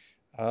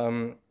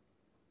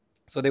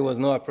 So there was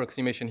no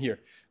approximation here.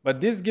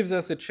 But this gives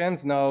us a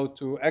chance now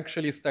to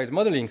actually start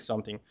modeling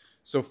something.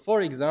 So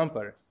for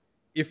example,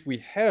 if we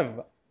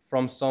have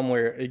from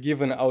somewhere a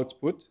given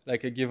output,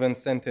 like a given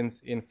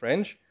sentence in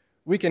French,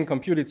 we can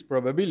compute its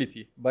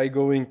probability by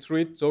going through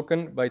it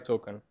token by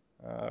token,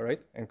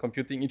 right? And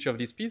computing each of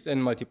these pieces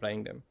and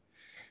multiplying them.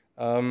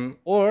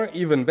 Or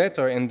even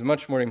better and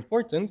much more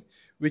important,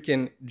 we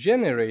can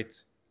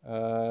generate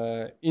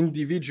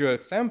individual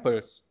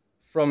samples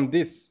from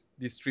this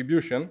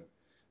distribution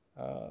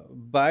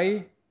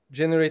by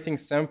generating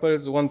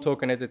samples one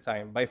token at a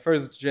time, by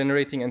first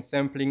generating and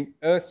sampling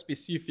a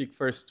specific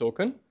first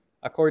token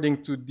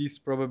according to this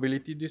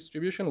probability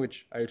distribution,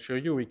 which I'll show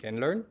you, we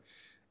can learn.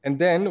 And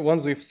then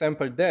once we've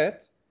sampled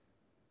that,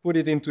 put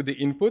it into the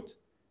input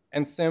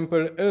and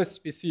sample a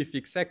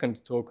specific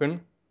second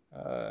token,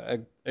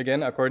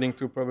 again, according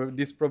to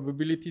this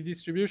probability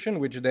distribution,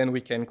 which then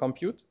we can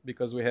compute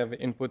because we have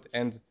input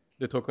and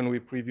the token we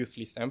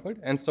previously sampled,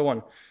 and so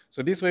on.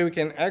 So this way we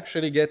can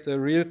actually get a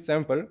real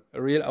sample, a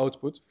real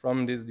output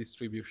from this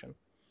distribution.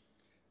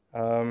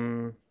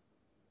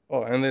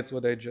 Oh, and that's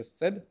what I just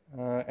said.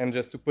 And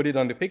just to put it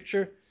on the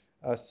picture,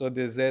 so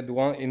the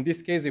Z1, in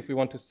this case, if we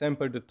want to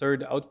sample the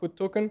third output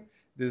token,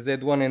 the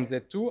Z1 and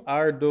Z2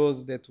 are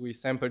those that we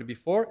sampled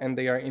before, and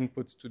they are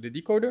inputs to the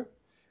decoder.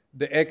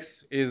 The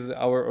X is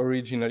our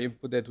original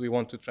input that we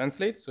want to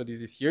translate. So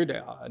this is here,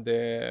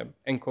 the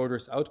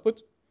encoder's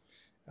output.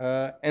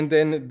 And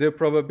then the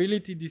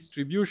probability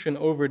distribution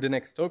over the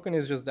next token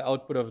is just the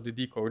output of the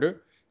decoder.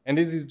 And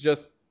this is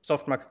just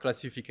softmax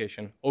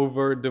classification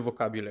over the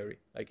vocabulary.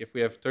 Like if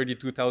we have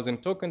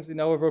 32,000 tokens in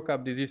our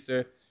vocab, this is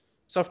a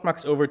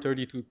softmax over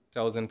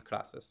 32,000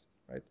 classes,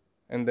 right?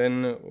 And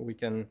then we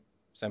can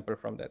sample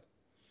from that.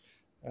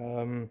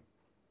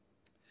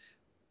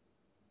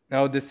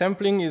 Now the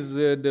sampling is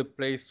the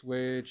place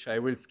which I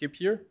will skip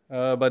here,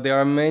 but there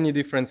are many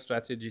different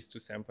strategies to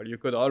sample. You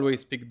could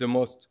always pick the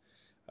most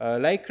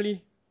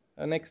likely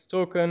next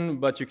token,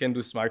 but you can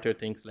do smarter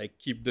things like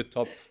keep the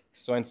top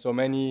so and so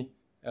many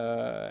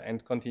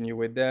and continue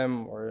with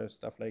them or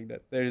stuff like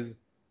that. There is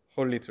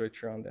whole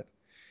literature on that.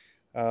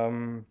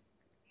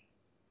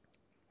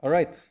 All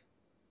right.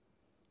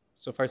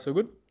 So far, so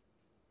good?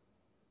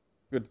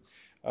 Good.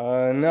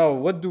 Now,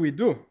 what do we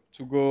do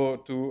to go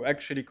to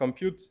actually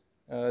compute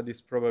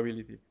this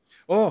probability?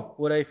 Oh,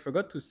 what I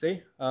forgot to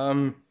say,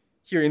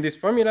 here in this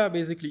formula,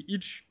 basically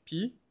each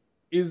P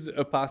is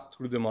a pass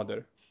through the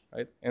model,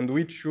 right? And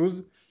we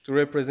choose to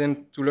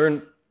represent, to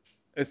learn,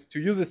 to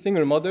use a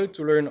single model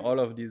to learn all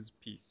of these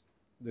P's,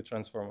 the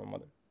transformer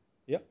model.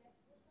 Yeah?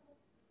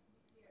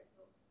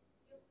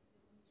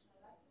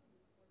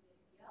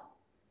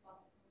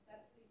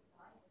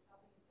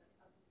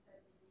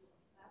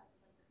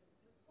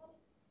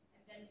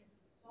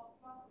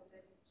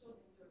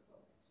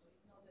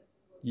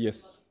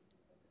 Yes.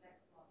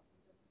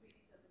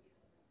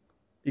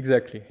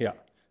 Exactly, yeah.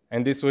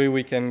 And this way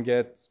we can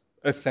get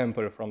a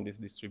sample from this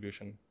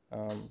distribution.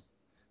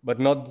 But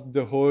not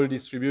the whole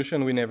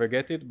distribution, we never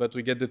get it, but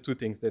we get the two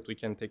things, that we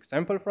can take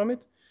sample from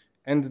it,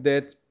 and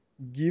that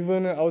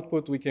given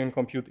output, we can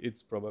compute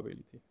its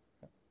probability.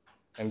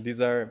 And these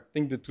are, I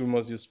think, the two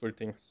most useful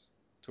things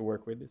to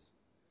work with this.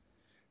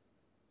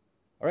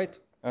 All right.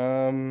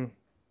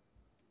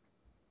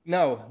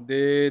 Now,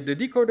 the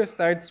decoder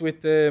starts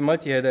with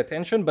multi-head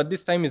attention, but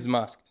this time is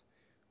masked.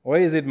 Why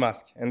is it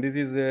masked? And this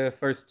is the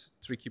first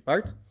tricky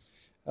part.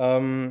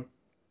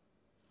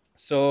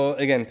 So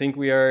again, think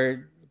we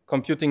are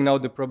computing now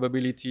the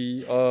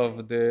probability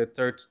of the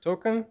third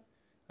token,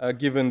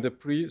 given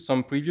the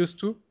some previous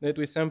two that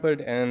we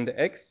sampled and the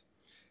X.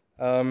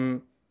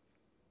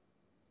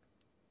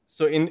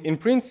 So in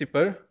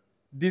principle,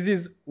 this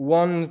is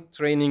one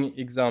training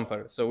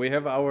example. So we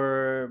have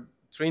our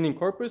training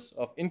corpus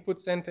of input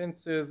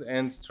sentences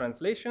and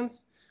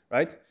translations,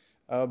 right?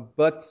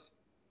 But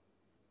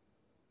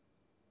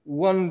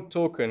one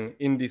token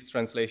in this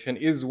translation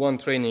is one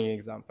training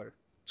example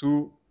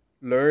to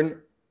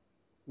learn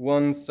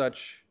one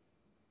such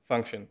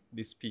function,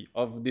 this P,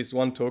 of this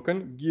one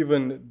token,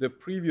 given the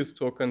previous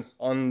tokens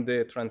on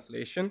the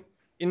translation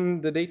in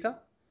the data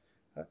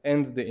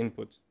and the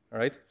input, all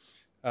right?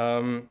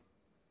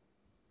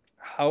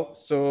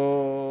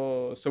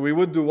 So we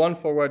would do one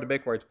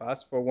forward-backward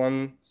pass for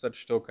one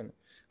such token.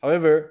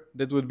 However,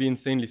 that would be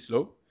insanely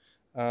slow.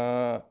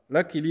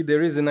 Luckily,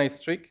 there is a nice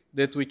trick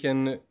that we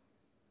can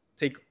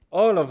take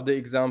all of the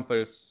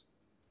examples,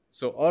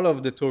 so all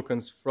of the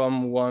tokens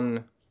from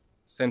one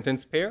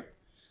sentence pair,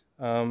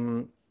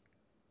 and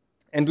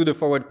do the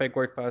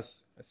forward-backward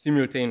pass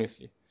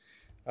simultaneously.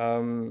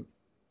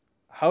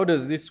 How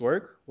does this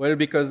work? Well,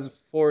 because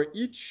for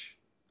each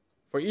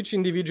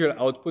individual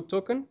output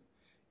token,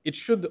 it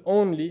should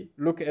only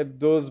look at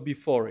those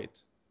before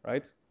it,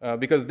 right?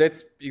 Because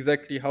that's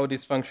exactly how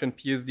this function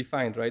P is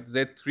defined, right?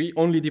 Z3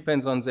 only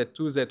depends on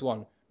Z2,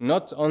 Z1,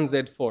 not on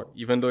Z4,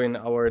 even though in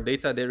our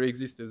data there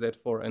exists a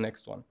Z4 and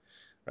next one,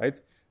 right?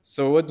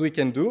 So what we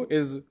can do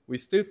is we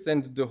still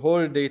send the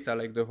whole data,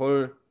 like the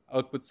whole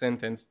output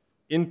sentence,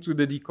 into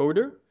the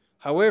decoder.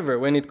 However,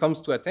 when it comes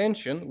to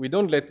attention, we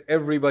don't let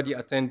everybody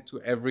attend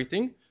to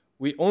everything.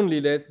 We only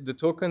let the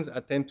tokens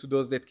attend to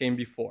those that came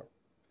before.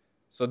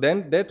 So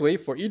then that way,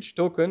 for each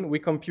token, we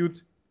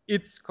compute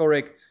its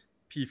correct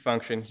P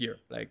function here,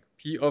 like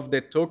P of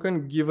that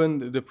token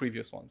given the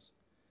previous ones.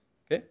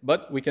 Okay,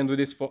 but we can do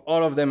this for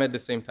all of them at the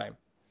same time.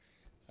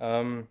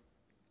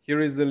 Here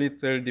is a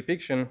little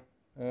depiction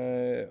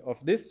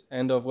of this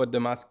and of what the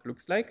mask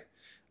looks like.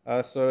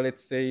 So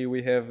let's say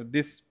we have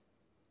this.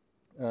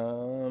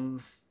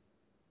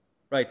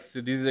 Right,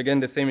 so this is again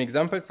the same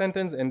example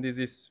sentence, and this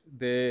is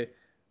the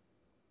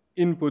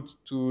input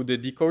to the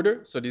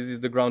decoder. So this is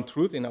the ground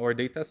truth in our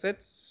data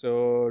set.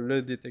 So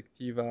le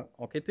détective a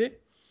enquêté.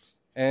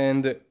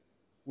 And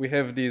we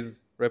have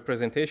these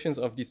representations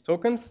of these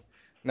tokens.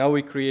 Now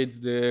we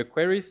create the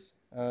queries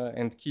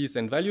and keys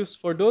and values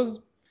for those.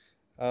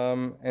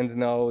 And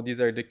now these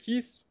are the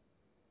keys.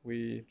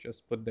 We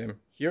just put them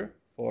here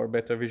for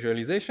better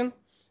visualization.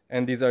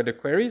 And these are the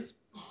queries.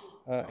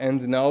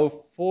 And now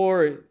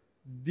for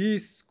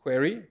this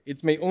query,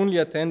 it may only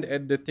attend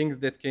at the things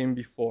that came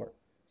before.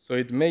 So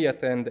it may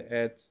attend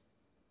at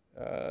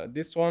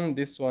this one,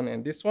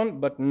 and this one,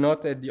 but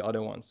not at the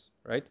other ones,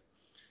 right?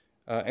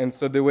 And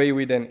so the way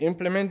we then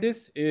implement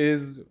this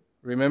is,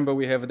 remember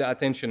we have the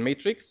attention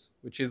matrix,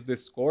 which is the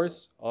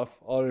scores of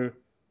all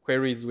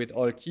queries with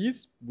all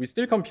keys. We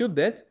still compute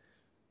that,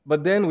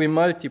 but then we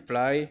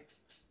multiply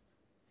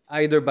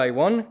either by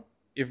 1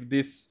 if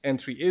this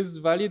entry is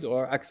valid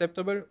or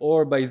acceptable,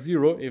 or by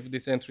 0 if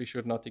this entry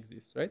should not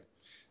exist, right?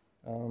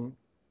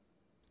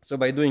 So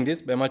by doing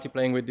this, by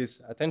multiplying with this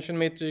attention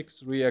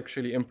matrix, we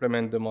actually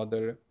implement the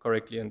model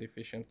correctly and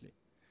efficiently.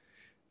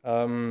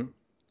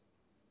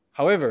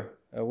 However,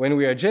 when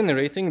we are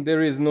generating,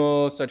 there is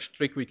no such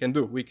trick we can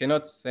do. We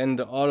cannot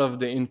send all of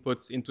the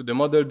inputs into the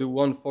model, do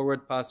one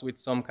forward pass with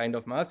some kind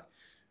of mask,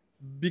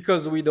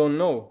 because we don't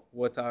know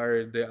what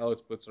are the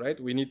outputs, right?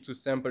 We need to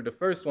sample the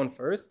first one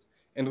first,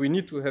 and we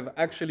need to have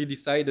actually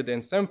decided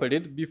and sampled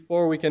it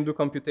before we can do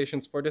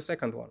computations for the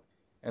second one,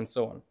 and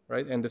so on,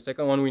 right? And the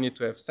second one, we need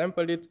to have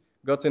sampled it,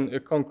 gotten a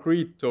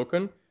concrete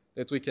token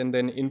that we can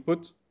then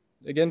input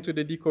again to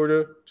the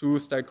decoder to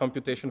start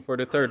computation for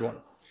the third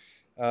one.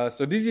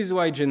 So this is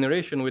why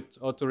generation with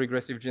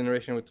autoregressive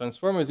generation with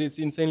transformers, it's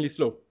insanely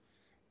slow.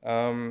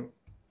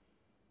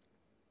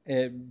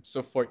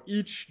 So for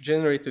each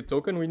generated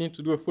token, we need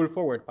to do a full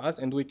forward pass,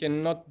 and we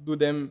cannot do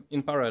them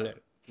in parallel.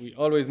 We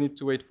always need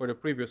to wait for the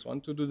previous one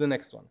to do the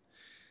next one.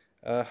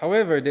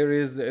 However, there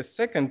is a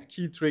second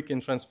key trick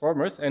in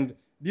transformers, and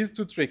these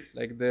two tricks,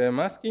 like the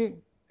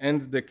masking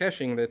and the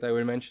caching that I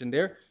will mention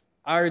there,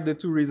 are the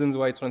two reasons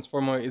why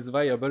transformer is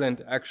viable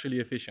and actually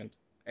efficient.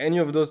 Any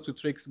of those two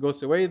tricks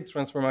goes away,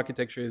 transform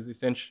architecture is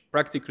essentially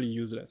practically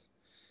useless.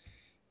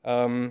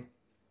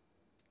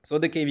 So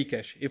the KV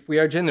cache, if we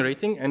are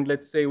generating, and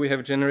let's say we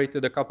have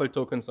generated a couple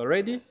tokens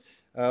already,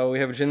 we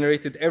have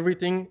generated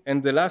everything,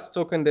 and the last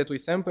token that we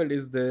sample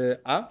is the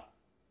A,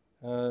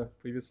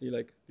 previously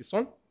like this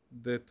one,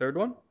 the third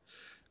one.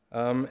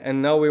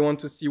 And now we want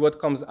to see what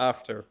comes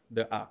after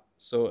the A.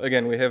 So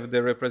again, we have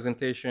the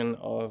representation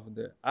of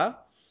the A,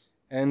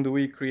 and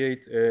we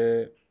create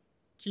a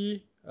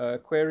key,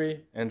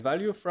 query, and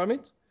value from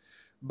it.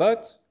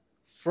 But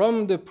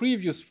from the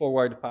previous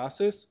forward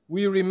passes,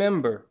 we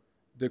remember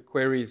the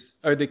queries,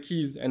 or the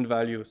keys and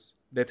values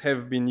that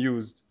have been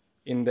used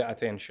in the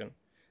attention.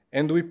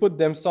 And we put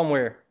them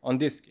somewhere on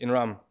disk in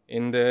RAM,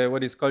 in the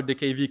what is called the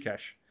KV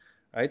cache,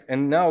 right?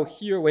 And now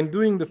here, when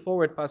doing the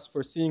forward pass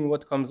for seeing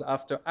what comes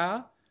after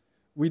A,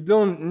 we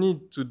don't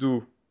need to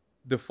do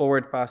the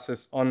forward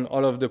passes on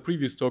all of the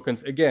previous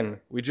tokens again.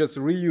 We just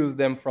reuse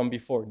them from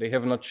before. They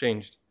have not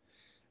changed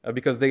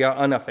because they are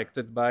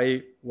unaffected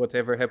by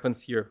whatever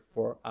happens here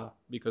for A,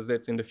 because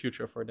that's in the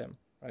future for them,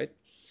 right?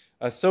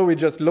 So we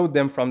just load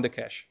them from the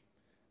cache.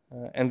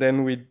 And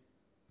then we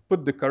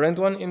put the current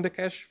one in the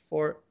cache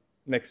for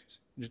next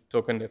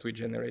token that we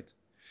generate.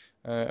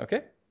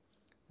 Okay?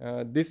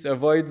 This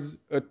avoids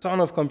a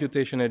ton of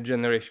computation at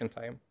generation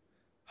time.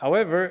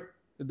 However,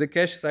 the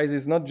cache size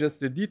is not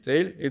just a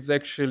detail, it's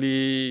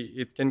actually,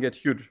 it can get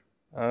huge.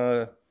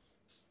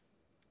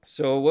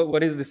 So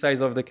what is the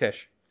size of the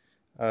cache?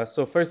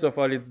 So first of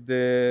all, it's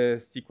the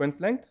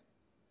sequence length.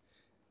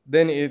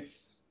 Then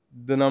it's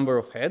the number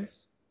of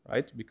heads,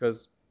 right?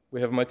 Because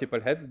we have multiple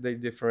heads, they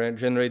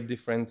generate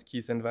different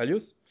keys and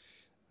values.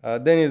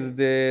 Then is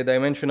the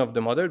dimension of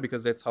the model,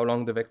 because that's how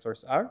long the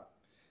vectors are.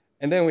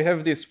 And then we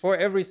have this for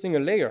every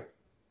single layer,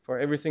 for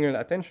every single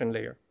attention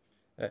layer.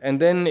 And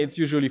then it's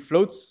usually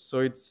floats, so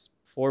it's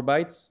 4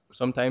 bytes.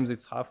 Sometimes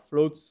it's half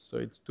floats, so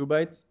it's 2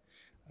 bytes.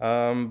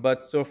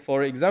 But so,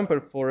 for example,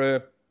 for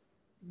a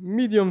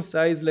medium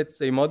size, let's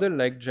say, model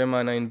like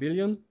Gemma 9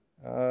 billion,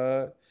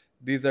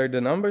 these are the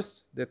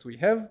numbers that we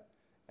have,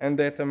 and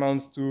that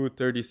amounts to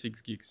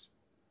 36 gigs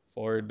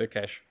for the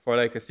cache, for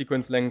like a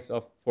sequence length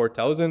of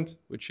 4,000,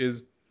 which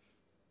is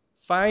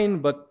fine,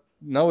 but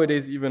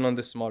nowadays even on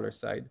the smaller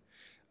side.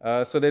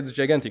 So that's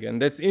gigantic,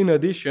 and that's in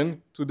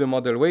addition to the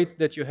model weights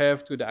that you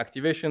have, to the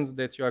activations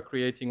that you are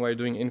creating while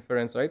doing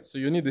inference, right? So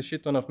you need a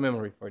shit ton of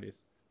memory for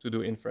this to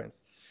do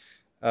inference.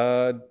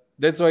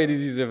 That's why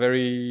this is a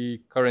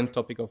very current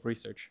topic of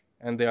research,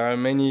 and there are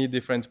many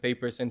different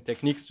papers and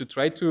techniques to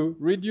try to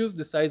reduce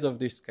the size of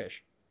this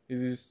cache.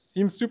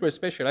 Seems super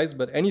specialized,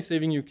 but any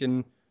saving you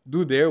can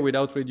do there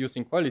without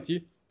reducing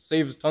quality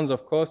saves tons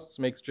of costs,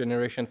 makes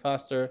generation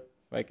faster,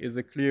 like is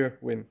a clear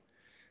win.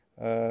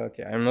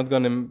 Okay, I'm not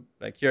gonna,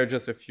 like, here are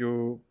just a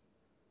few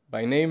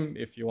by name.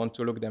 If you want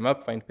to look them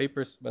up, find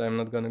papers, but I'm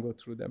not gonna go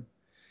through them.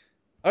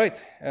 All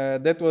right,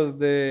 that was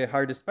the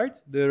hardest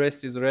part. The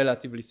rest is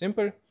relatively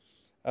simple.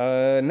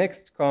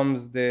 Next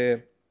comes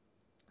the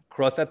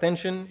cross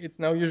attention, it's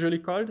now usually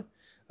called.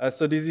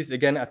 So this is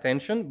again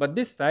attention, but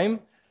this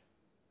time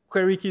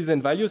query keys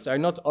and values are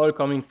not all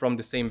coming from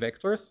the same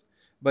vectors,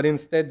 but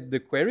instead the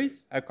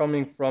queries are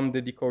coming from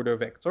the decoder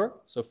vector.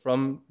 So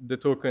from the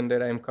token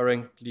that I'm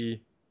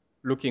currently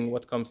looking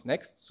what comes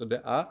next, so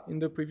the A in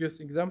the previous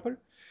example.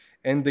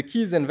 And the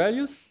keys and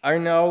values are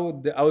now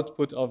the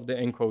output of the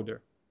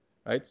encoder,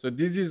 right? So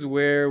this is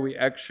where we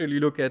actually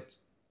look at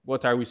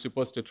what are we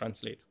supposed to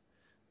translate,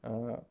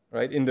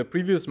 right? In the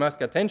previous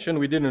mask attention,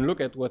 we didn't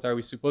look at what are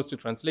we supposed to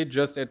translate,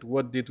 just at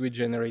what did we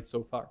generate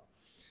so far.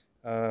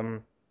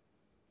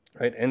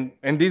 Right,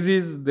 and this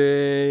is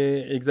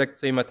the exact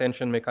same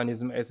attention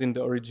mechanism as in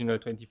the original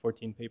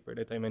 2014 paper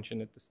that I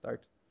mentioned at the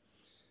start.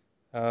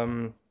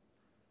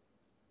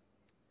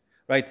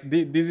 Right,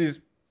 this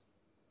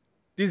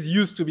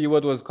used to be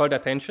what was called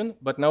attention,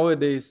 but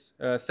nowadays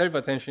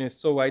self-attention is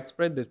so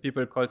widespread that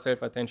people call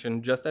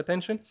self-attention just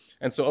attention,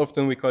 and so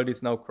often we call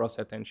this now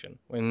cross-attention,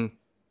 when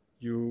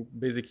you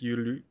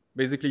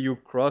basically you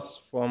cross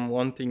from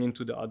one thing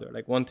into the other.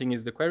 Like one thing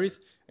is the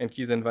queries, and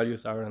keys and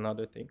values are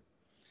another thing.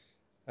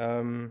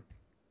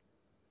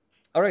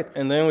 All right,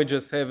 and then we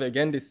just have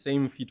again this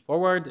same feed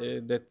forward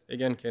that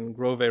again can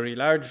grow very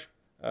large,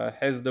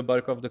 has the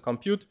bulk of the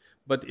compute,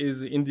 but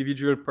is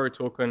individual per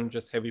token,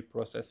 just heavy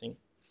processing.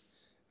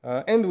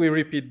 And we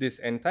repeat this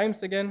n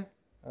times again.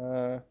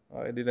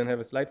 I didn't have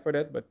a slide for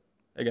that, but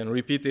again,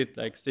 repeat it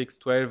like 6,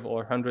 12,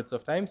 or hundreds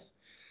of times.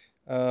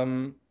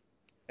 And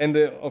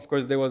of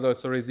course, there was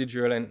also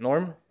residual and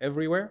norm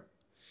everywhere.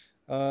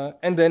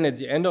 And then at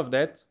the end of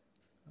that,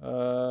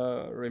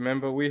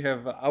 remember, we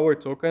have our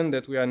token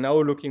that we are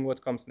now looking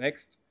what comes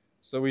next.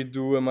 So we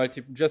do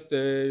just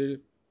a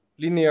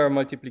linear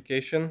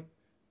multiplication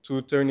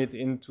to turn it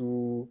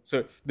into,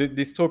 so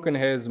this token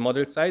has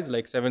model size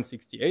like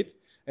 768,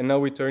 and now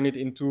we turn it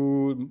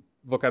into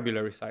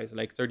vocabulary size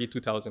like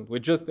 32,000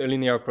 with just a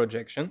linear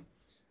projection,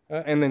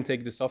 and then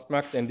take the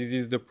softmax, and this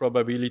is the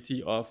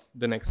probability of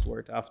the next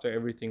word after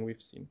everything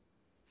we've seen.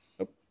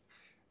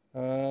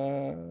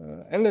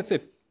 And that's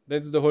it.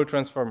 That's the whole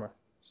transformer.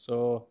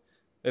 So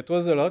it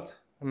was a lot.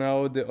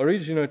 Now the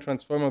original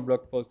transformer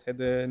blog post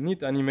had a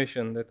neat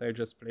animation that I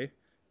just played.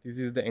 This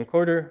is the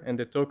encoder, and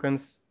the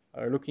tokens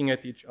are looking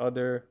at each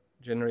other,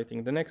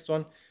 generating the next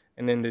one.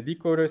 And then the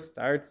decoder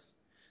starts.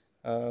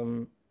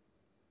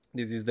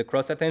 This is the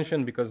cross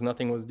attention because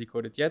nothing was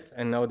decoded yet.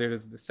 And now there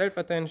is the self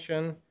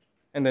attention,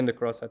 and then the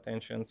cross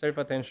attention, self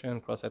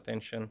attention, cross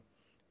attention,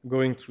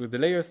 going through the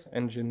layers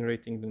and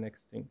generating the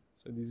next thing.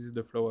 So this is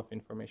the flow of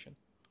information.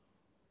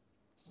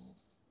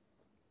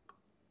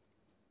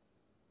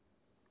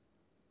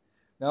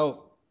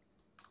 Now,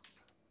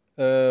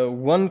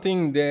 one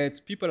thing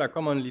that people are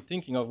commonly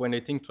thinking of when they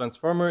think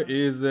transformer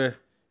is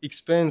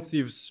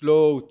expensive,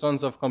 slow,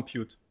 tons of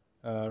compute,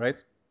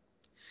 right?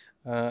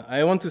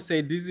 I want to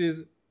say this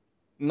is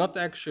not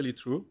actually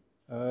true.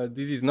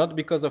 This is not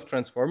because of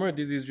transformer.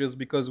 This is just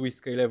because we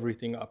scale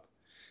everything up.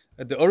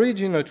 The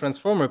original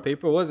transformer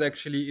paper was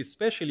actually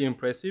especially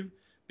impressive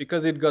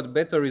because it got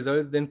better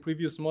results than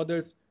previous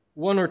models,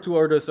 1 or 2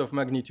 orders of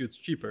magnitudes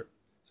cheaper.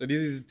 So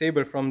this is a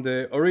table from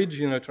the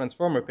original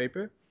transformer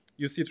paper.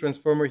 You see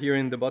transformer here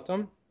in the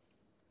bottom.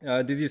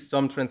 This is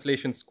some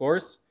translation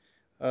scores,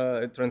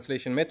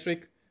 translation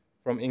metric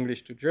from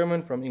English to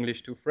German, from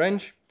English to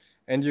French.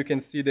 And you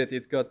can see that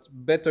it got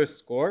better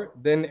score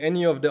than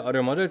any of the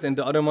other models. And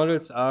the other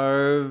models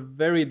are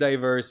very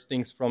diverse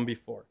things from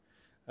before.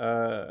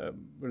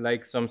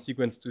 Like some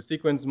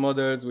sequence-to-sequence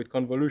models with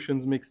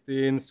convolutions mixed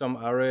in, some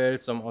RL,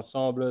 some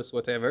ensembles,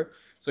 whatever.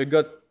 So it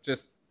got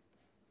just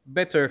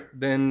better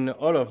than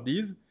all of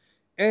these.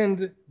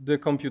 And the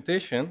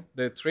computation,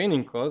 the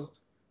training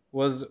cost,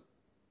 was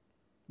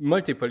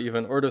multiple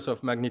even orders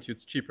of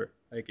magnitudes cheaper.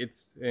 Like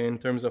it's in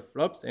terms of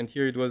flops, and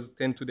here it was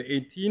 10 to the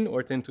 18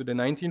 or 10 to the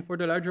 19 for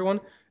the larger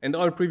one, and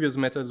all previous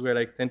methods were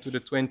like 10 to the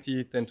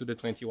 20, 10 to the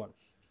 21,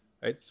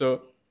 right?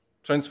 So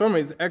transformer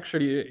is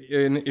actually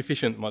an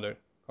efficient model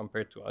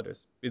compared to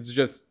others. It's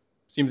just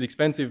seems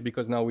expensive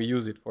because now we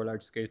use it for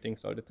large-scale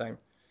things all the time.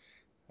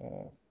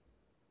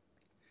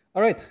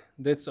 All right,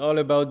 that's all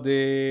about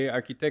the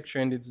architecture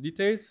and its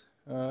details.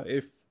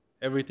 If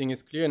everything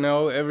is clear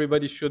now,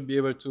 everybody should be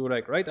able to,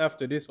 like, right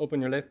after this,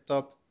 open your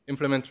laptop,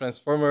 implement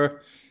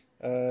transformer,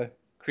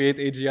 create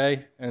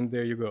AGI, and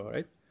there you go,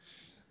 right?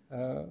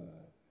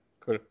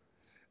 Cool.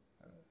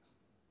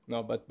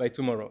 No, but by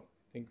tomorrow,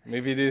 I think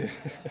maybe the.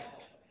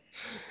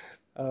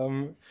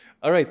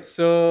 All right,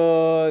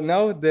 so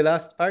now the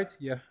last part,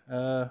 yeah,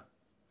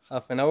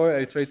 half an hour.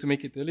 I try to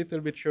make it a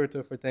little bit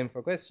shorter for time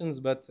for questions,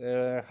 but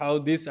how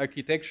this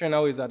architecture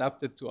now is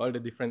adapted to all the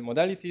different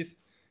modalities,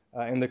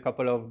 and a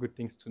couple of good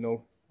things to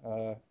know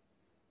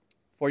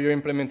for your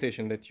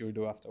implementation that you'll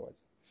do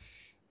afterwards.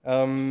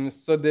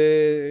 So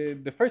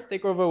the first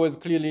takeover was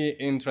clearly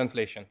in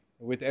translation,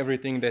 with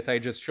everything that I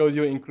just showed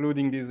you,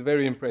 including this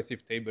very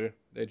impressive table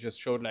that just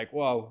showed like,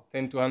 wow,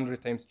 10 to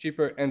 100 times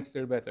cheaper and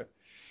still better.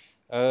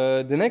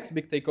 The next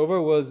big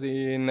takeover was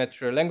in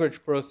natural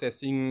language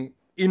processing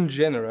in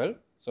general,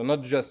 so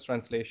not just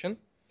translation.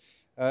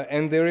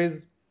 And there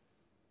is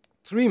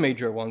three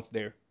major ones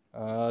there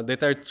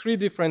that are three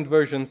different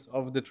versions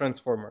of the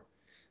transformer.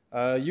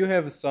 You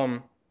have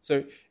some,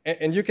 so,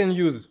 and you can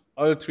use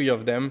all three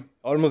of them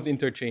almost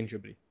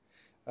interchangeably.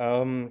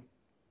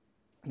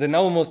 The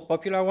now most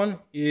popular one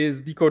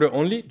is decoder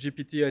only.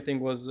 GPT, I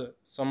think, was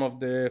some of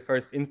the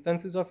first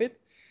instances of it,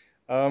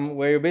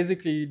 where you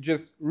basically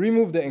just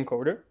remove the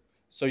encoder.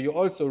 So you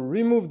also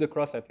remove the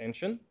cross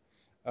attention.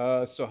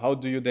 So how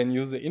do you then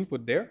use the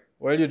input there?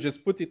 Well, you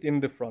just put it in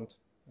the front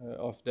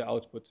of the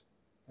output,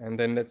 and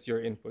then that's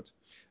your input.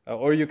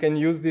 Or you can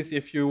use this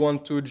if you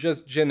want to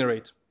just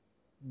generate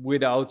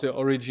without the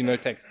original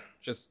text.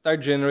 Just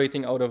start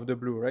generating out of the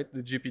blue, right?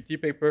 The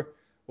GPT paper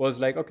was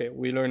like, okay,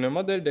 we learn a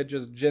model that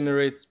just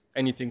generates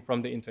anything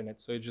from the internet.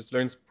 So it just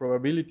learns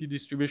probability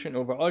distribution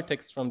over all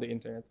text from the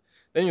internet.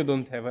 Then you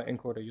don't have an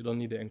encoder. You don't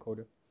need an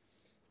encoder.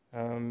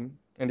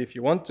 And if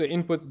you want to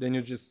input, then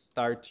you just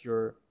start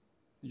your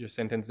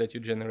sentence that you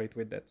generate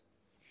with that.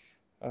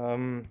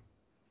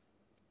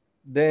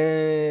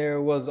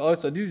 There was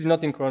also, this is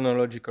not in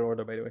chronological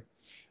order, by the way.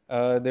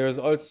 There was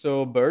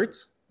also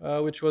BERT,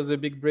 which was a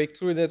big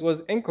breakthrough that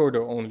was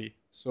encoder only,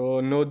 so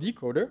no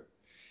decoder.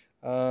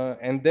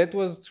 And that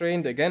was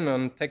trained again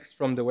on text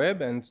from the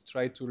web and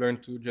tried to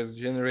learn to just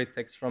generate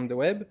text from the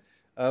web.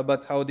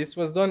 But how this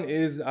was done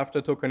is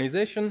after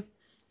tokenization,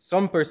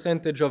 some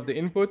percentage of the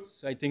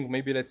inputs, I think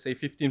maybe let's say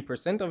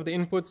 15% of the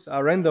inputs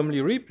are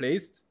randomly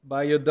replaced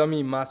by a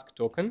dummy mask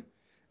token.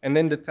 And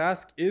then the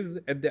task is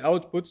at the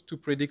output to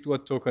predict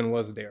what token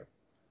was there,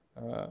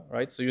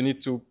 right? So you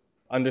need to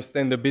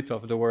understand a bit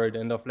of the word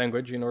and of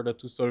language in order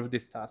to solve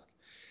this task.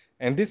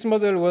 And this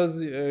model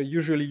was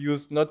usually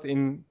used not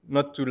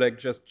to like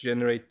just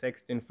generate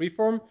text in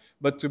freeform,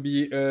 but to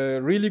be a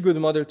really good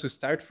model to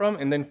start from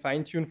and then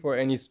fine tune for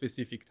any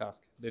specific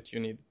task that you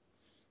need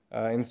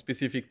in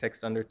specific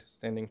text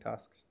understanding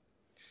tasks.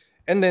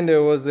 And then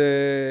there was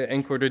a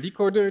encoder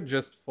decoder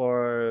just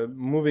for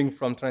moving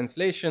from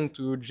translation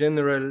to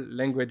general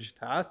language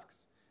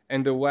tasks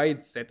and a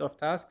wide set of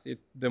tasks.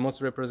 The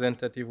most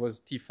representative was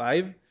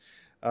T5,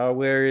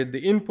 where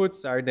the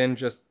inputs are then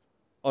just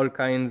all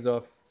kinds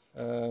of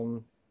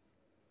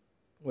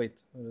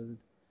wait, what is it?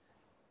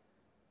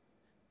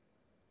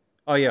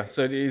 Oh yeah,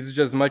 so it's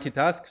just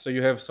multitask. So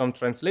you have some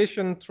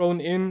translation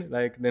thrown in,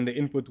 like then the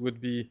input would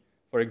be,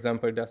 for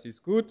example, das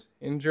ist gut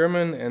in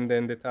German, and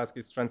then the task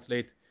is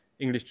translate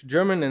English to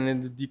German, and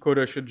then the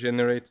decoder should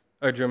generate,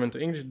 German to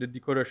English, the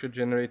decoder should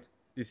generate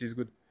this is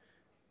good.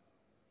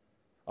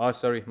 Oh,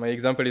 sorry, my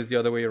example is the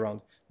other way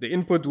around. The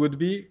input would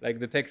be like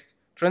the text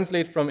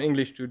translate from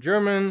English to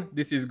German,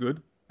 this is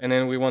good, and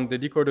then we want the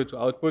decoder to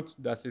output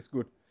das ist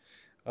gut.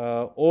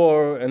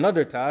 Or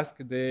another task,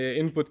 the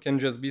input can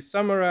just be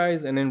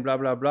summarized and then blah,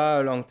 blah,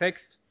 blah, a long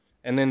text.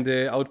 And then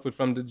the output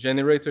from the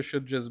generator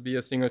should just be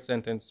a single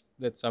sentence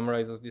that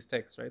summarizes this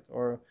text, right?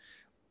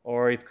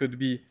 Or it could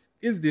be,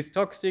 is this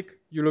toxic?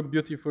 You look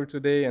beautiful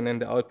today. And then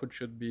the output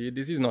should be,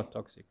 this is not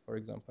toxic, for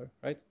example,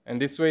 right?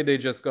 And this way they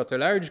just got a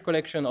large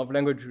collection of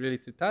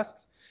language-related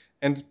tasks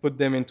and put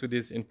them into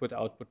this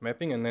input-output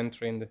mapping and then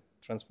train the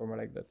transformer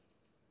like that.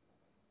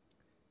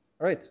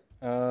 All right.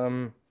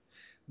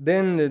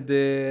 Then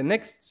the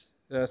next,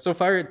 so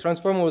far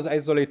transformer was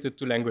isolated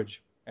to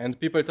language. And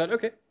people thought,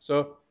 okay,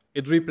 so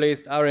it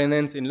replaced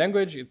RNNs in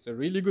language. It's a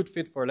really good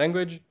fit for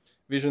language.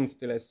 Vision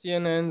still has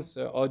CNNs.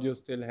 Audio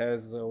still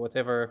has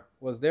whatever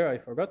was there, I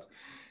forgot.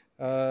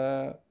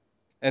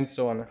 And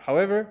so on.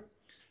 However,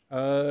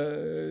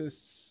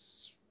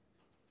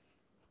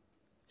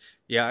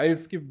 yeah, I'll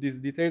skip these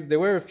details. There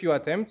were a few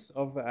attempts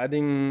of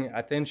adding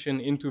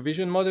attention into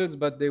vision models,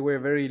 but they were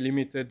very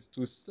limited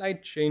to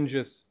slight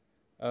changes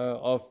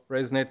of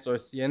ResNets or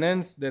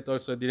CNNs that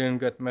also didn't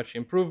get much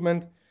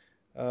improvement.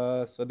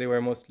 So they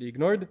were mostly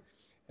ignored.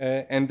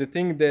 And the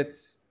thing that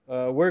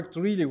worked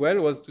really well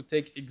was to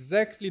take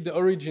exactly the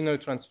original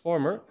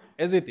transformer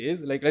as it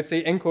is, like let's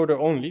say encoder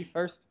only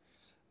first,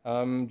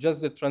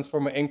 just the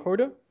transformer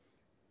encoder,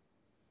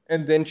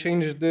 and then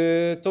change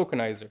the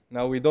tokenizer.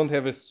 Now we don't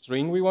have a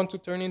string we want to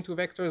turn into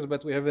vectors,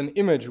 but we have an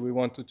image we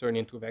want to turn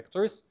into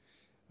vectors.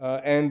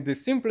 And the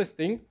simplest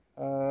thing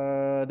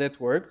that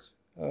worked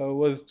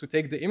was to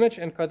take the image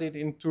and cut it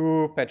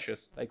into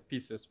patches, like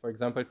pieces. For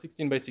example,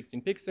 16 by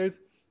 16 pixels,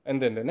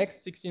 and then the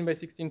next 16 by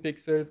 16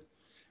 pixels,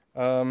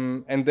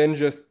 and then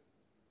just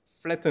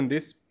flatten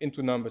this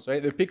into numbers,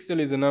 right? A pixel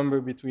is a number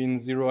between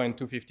 0 and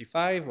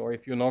 255, or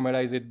if you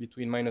normalize it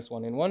between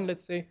 -1 and 1,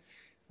 let's say.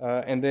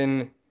 And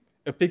then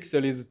a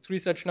pixel is 3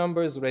 such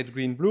numbers, red,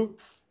 green, blue.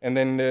 And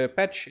then the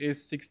patch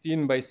is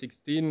 16 by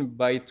 16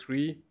 by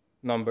 3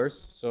 numbers,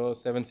 so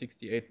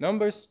 768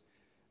 numbers.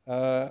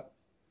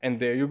 And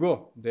there you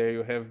go. There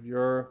you have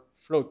your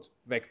float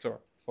vector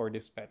for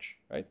this patch,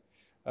 right?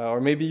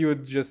 Or maybe you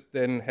would just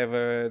then have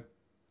a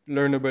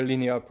learnable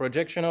linear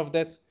projection of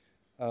that.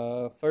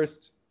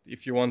 First,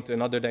 if you want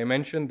another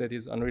dimension that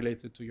is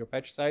unrelated to your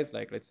patch size,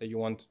 like let's say you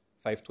want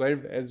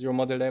 512 as your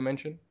model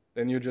dimension,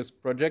 then you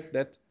just project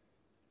that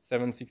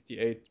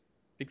 768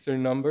 pixel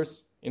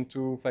numbers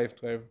into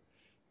 512,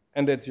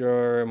 and that's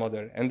your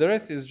model. And the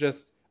rest is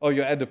just, oh,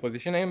 you add the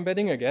position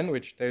embedding again,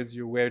 which tells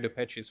you where the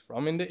patch is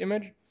from in the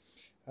image.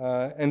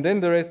 And then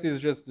the rest is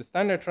just the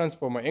standard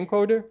transformer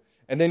encoder.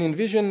 And then in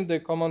Vision, the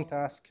common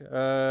task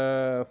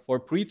for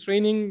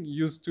pre-training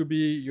used to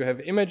be you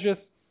have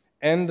images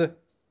and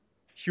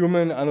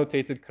human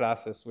annotated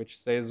classes, which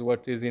says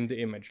what is in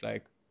the image,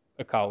 like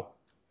a cow,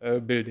 a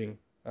building,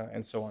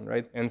 and so on,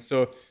 right? And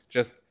so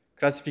just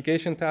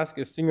classification task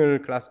is single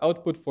class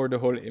output for the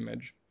whole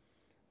image.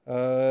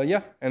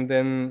 Yeah, and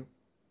then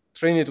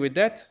train it with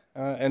that.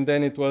 And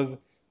then it was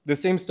the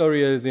same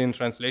story as in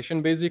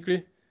translation,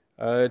 basically.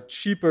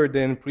 Cheaper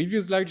than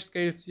previous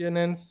large-scale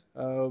CNNs,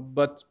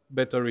 but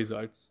better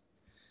results.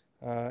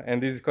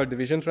 And this is called the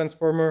Vision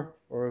Transformer,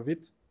 or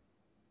VIT.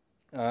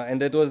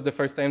 And that was the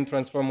first time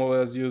transformer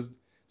was used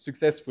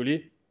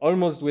successfully,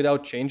 almost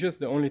without changes.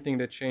 The only thing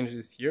that changed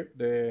is here,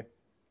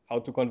 how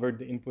to convert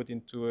the input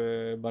into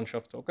a bunch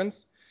of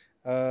tokens,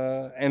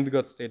 and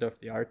got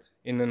state-of-the-art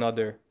in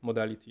another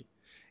modality.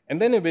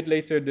 And then a bit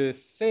later, the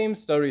same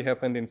story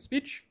happened in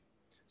speech.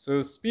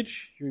 So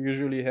speech, you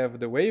usually have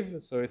the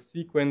wave, so a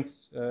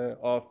sequence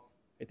of,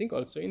 I think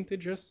also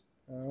integers,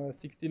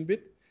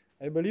 16-bit,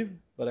 I believe,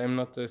 but I'm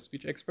not a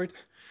speech expert.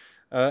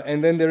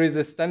 And then there is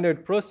a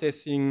standard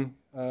processing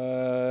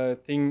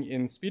thing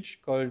in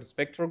speech called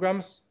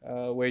spectrograms,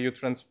 where you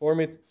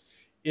transform it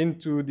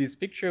into this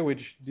picture,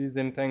 which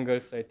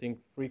disentangles, I think,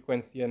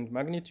 frequency and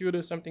magnitude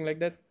or something like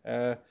that.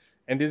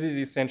 And this is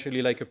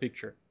essentially like a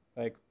picture,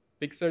 like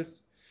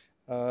pixels.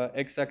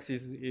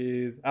 X-axis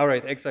is, all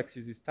right,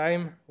 x-axis is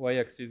time,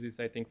 y-axis is,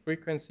 I think,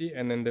 frequency,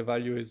 and then the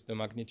value is the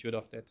magnitude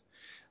of that.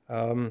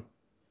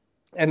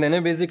 And then I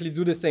basically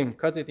do the same,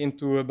 cut it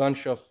into a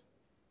bunch of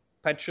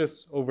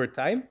patches over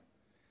time,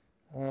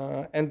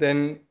 and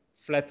then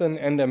flatten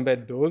and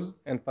embed those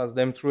and pass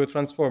them through a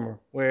transformer,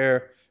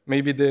 where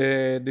maybe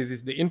this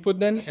is the input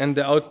then, and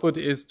the output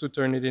is to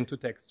turn it into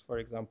text, for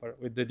example,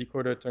 with the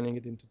decoder turning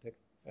it into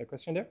text. A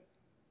question there?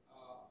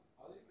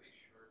 How do you make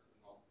sure to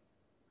not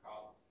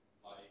cut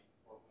like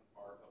important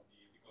part of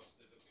because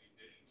the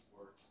documentation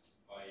works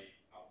by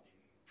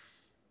cutting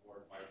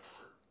word by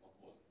word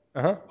almost,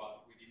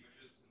 but with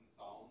images and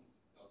sounds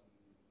it doesn't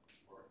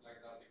work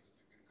like that because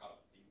you can cut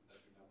things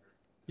that you never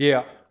see.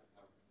 Yeah.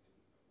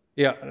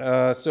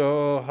 Yeah.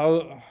 So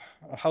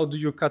how do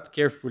you cut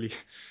carefully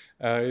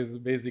is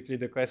basically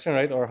the question,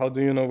 right? Or how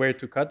do you know where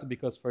to cut?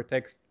 Because for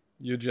text,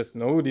 you just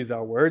know these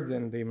are words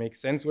and they make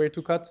sense where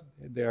to cut.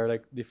 There are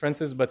like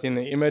differences, but in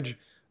the image,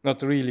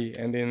 not really.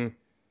 And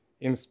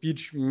in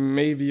speech,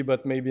 maybe,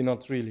 but maybe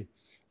not really.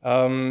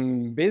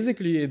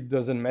 Basically, it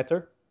doesn't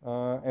matter.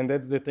 And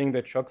that's the thing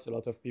that shocks a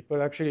lot of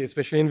people, actually,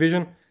 especially in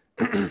Vision.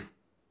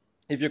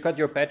 If you cut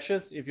your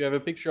patches, if you have a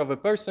picture of a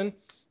person,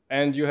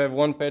 and you have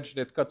one patch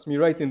that cuts me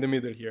right in the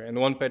middle here, and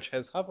one patch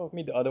has half of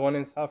me, the other one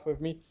is half of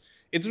me.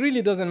 It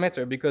really doesn't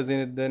matter, because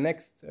in the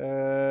next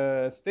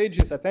stage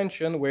is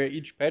attention, where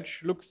each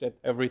patch looks at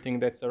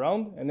everything that's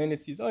around, and then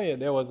it sees, oh yeah,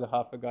 there was a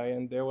half a guy,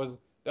 and there was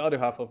the other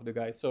half of the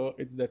guy, so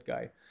it's that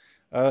guy.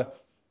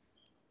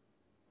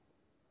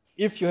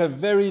 If you have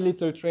very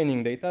little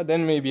training data,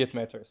 then maybe it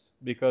matters,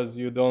 because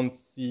you don't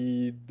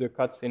see the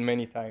cuts in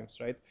many times,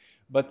 right?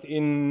 But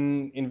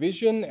in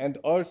Vision and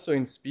also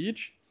in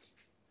speech,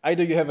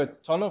 either you have a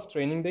ton of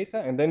training data,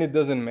 and then it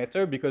doesn't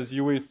matter because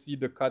you will see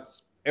the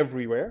cuts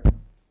everywhere,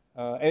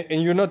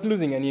 and you're not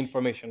losing any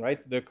information,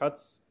 right? The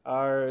cuts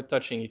are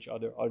touching each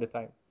other all the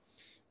time.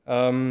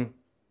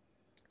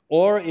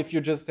 Or if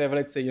you just have,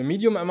 let's say, a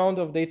medium amount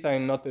of data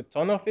and not a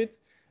ton of it,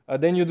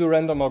 then you do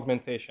random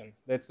augmentation.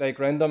 That's like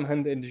random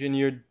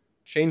hand-engineered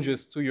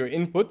changes to your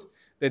input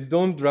that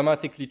don't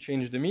dramatically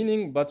change the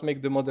meaning, but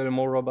make the model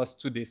more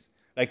robust to this.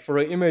 Like for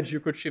an image, you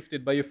could shift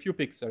it by a few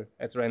pixels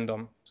at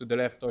random to the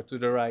left or to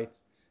the right,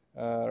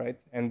 right?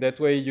 And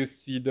that way you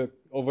see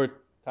over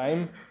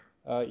time,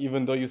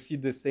 even though you see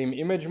the same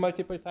image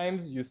multiple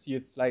times, you see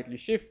it slightly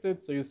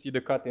shifted, so you see the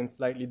cut in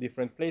slightly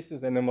different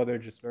places, and the model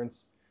just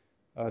learns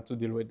to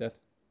deal with that.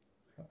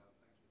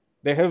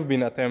 There have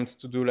been attempts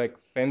to do like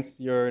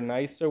fancier,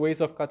 nicer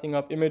ways of cutting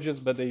up images,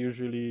 but they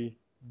usually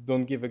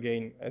don't give a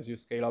gain as you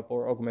scale up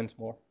or augment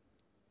more.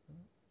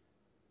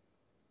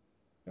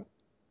 Yeah.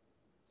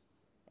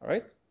 All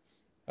right.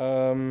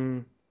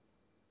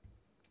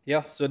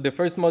 Yeah, so the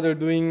first model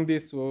doing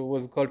this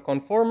was called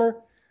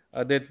Conformer.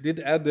 That did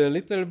add a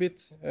little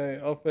bit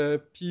of a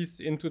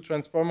piece into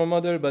transformer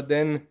model, but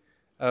then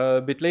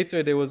a bit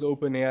later there was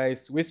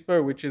OpenAI's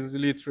Whisper, which is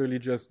literally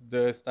just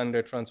the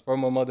standard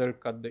transformer model,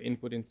 cut the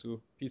input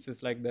into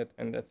pieces like that,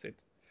 and that's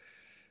it.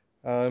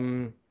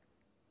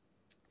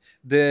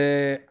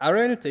 The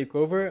RL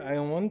takeover, I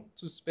want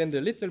to spend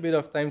a little bit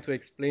of time to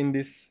explain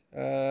this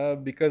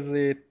because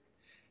it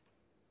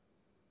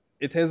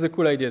has a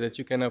cool idea that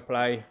you can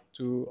apply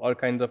to all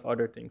kinds of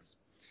other things.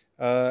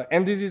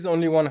 And this is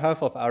only one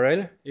half of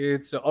RL.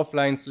 It's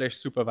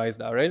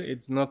offline/supervised RL.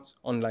 It's not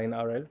online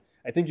RL.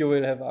 I think you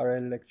will have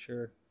RL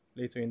lecture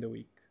later in the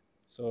week.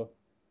 So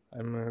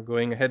I'm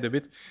going ahead a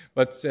bit.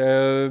 But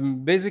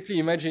basically,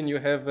 imagine you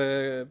have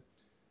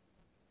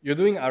you're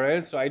doing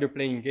RL, so either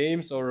playing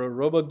games or a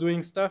robot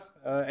doing stuff.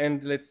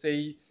 And let's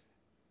say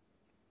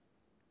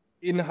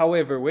in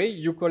however way,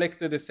 you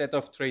collected a set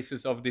of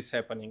traces of this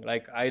happening,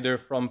 like either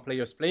from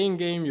players playing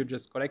game, you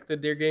just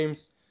collected their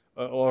games,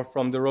 or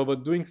from the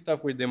robot doing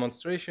stuff with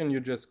demonstration, you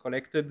just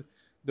collected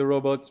the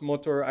robot's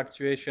motor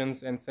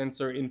actuations and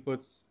sensor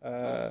inputs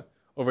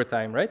over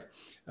time, right?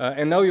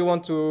 And now you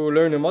want to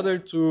learn a model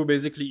to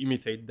basically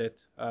imitate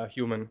that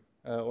human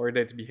or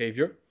that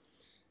behavior.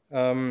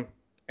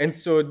 And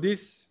so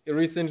this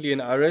recently in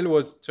RL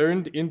was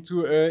turned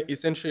into a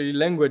essentially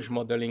language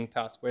modeling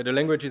task, where the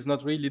language is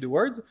not really the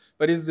words,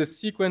 but is the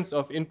sequence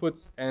of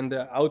inputs and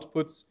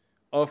outputs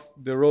of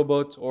the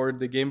robot or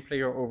the game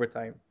player over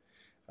time.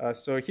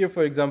 So here,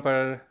 for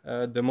example,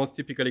 the most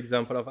typical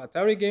example of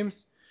Atari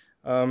games.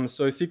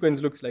 So a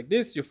sequence looks like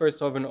this. You first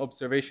have an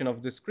observation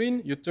of the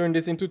screen. You turn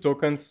this into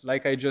tokens,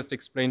 like I just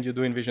explained you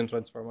do in Vision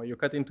Transformer. You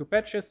cut into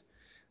patches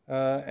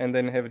and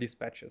then have these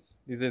patches.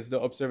 This is the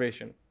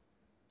observation.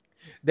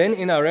 Then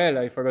in RL,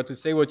 I forgot to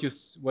say what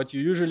you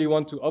usually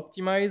want to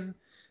optimize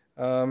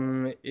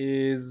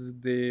is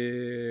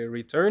the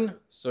return.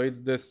 So it's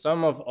the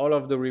sum of all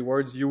of the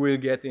rewards you will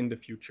get in the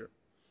future.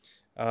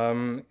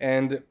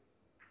 And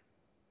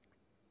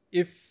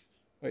if,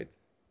 wait,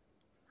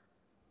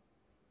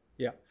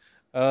 yeah.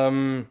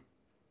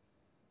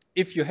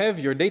 If you have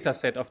your data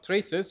set of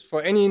traces,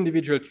 for any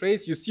individual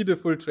trace, you see the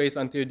full trace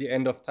until the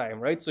end of time,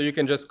 right? So you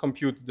can just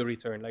compute the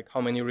return, like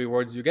how many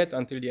rewards you get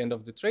until the end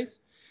of the trace.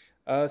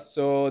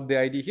 So the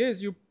idea here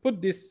is you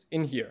put this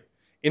in here.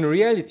 In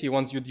reality,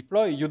 once you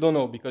deploy, you don't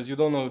know because you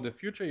don't know the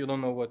future. You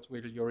don't know what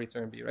will your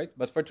return be, right?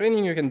 But for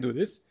training, you can do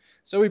this.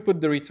 So we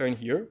put the return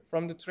here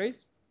from the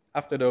trace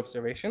after the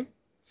observation.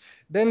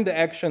 Then the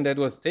action that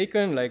was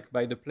taken, like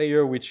by the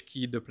player, which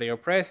key the player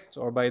pressed,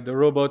 or by the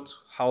robot,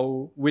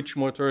 which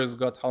motors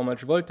got how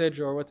much voltage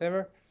or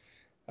whatever.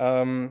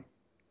 And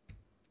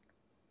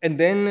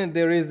then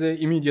there is an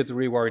immediate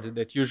reward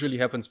that usually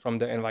happens from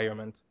the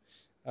environment.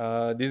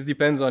 This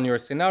depends on your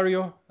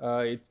scenario.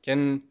 It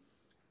can,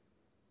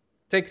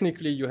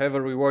 technically you have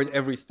a reward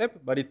every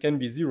step, but it can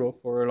be zero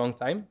for a long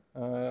time,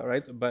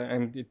 right?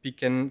 And it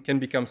can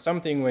become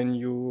something when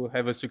you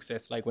have a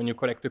success, like when you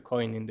collect a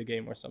coin in the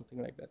game or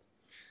something like that.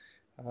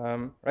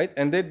 Right,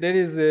 and that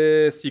is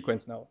a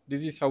sequence now.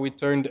 This is how we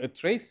turned a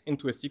trace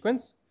into a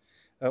sequence.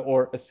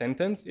 Or a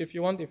sentence, if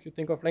you want, if you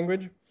think of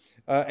language.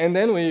 And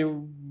then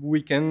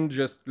we can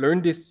just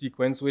learn this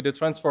sequence with a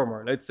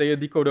transformer, let's say a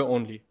decoder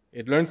only.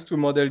 It learns to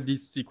model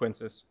these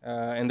sequences,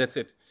 and that's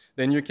it.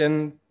 Then you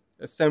can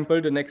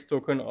sample the next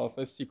token of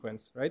a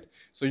sequence, right?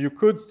 So you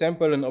could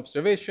sample an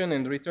observation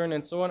and return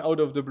and so on out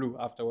of the blue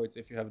afterwards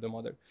if you have the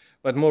model.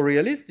 But more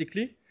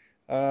realistically,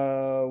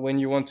 when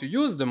you want to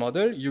use the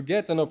model, you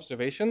get an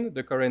observation,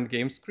 the current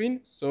game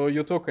screen, so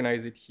you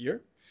tokenize it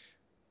here.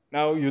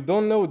 Now you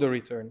don't know the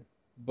return,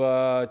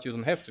 but you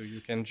don't have to.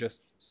 You can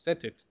just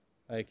set it.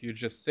 Like you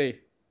just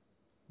say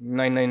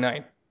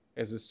 999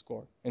 as a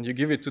score, and you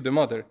give it to the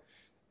model.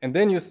 And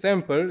then you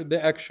sample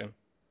the action,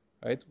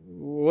 right?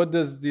 What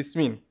does this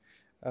mean?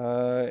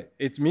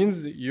 It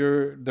means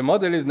the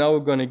model is now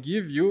going to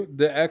give you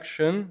the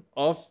action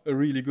of a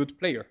really good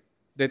player.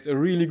 That a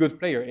really good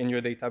player in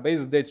your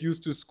database that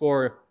used to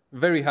score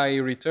very high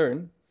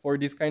return for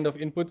this kind of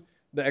input,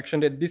 the action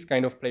that this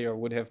kind of player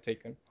would have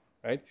taken.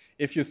 Right?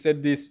 If you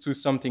set this to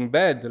something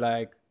bad,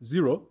 like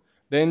 0,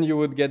 then you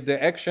would get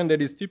the action that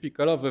is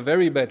typical of a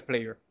very bad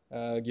player,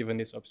 given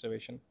this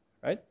observation,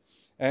 right?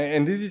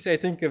 And this is, I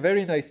think, a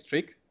very nice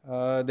trick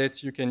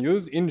that you can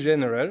use in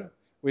general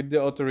with the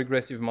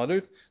autoregressive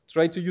models.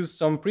 Try to use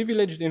some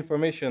privileged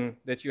information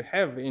that you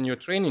have in your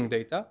training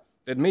data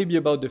that may be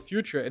about the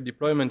future, a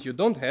deployment you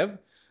don't have,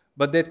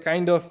 but that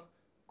kind of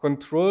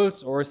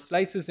controls or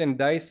slices and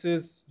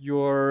dices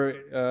your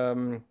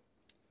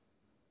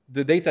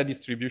the data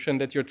distribution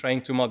that you're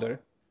trying to model,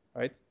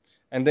 right?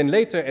 And then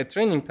later at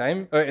training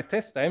time, or at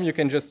test time, you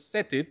can just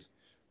set it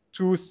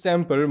to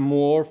sample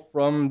more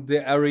from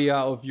the area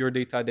of your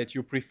data that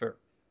you prefer.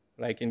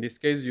 Like in this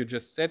case, you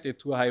just set a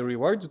too high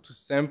reward to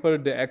sample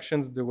the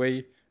actions the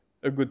way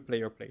a good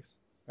player plays,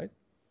 right?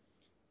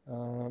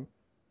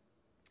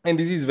 And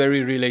this is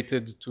very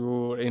related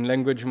to, in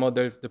language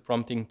models, the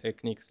prompting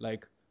techniques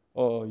like,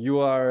 oh, you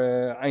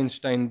are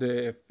Einstein,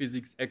 the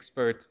physics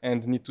expert,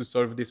 and need to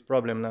solve this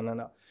problem. No, no,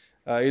 no.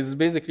 It's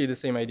basically the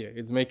same idea.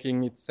 It's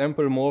making it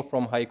sample more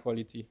from high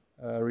quality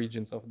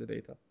regions of the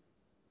data.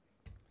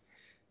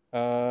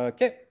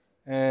 Okay,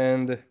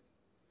 and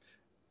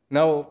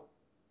now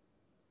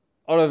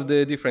all of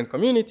the different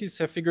communities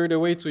have figured a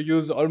way to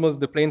use almost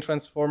the plain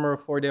transformer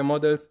for their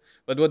models.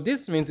 But what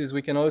this means is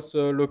we can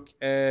also look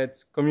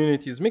at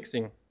communities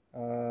mixing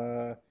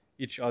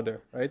each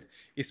other, right?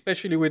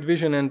 Especially with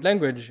vision and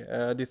language,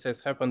 this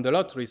has happened a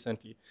lot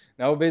recently.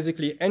 Now,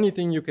 basically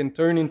anything you can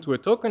turn into a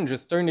token,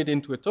 just turn it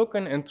into a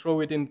token and throw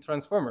it in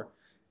transformer.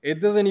 It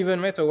doesn't even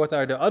matter what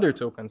are the other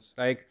tokens.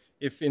 Like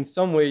if in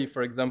some way,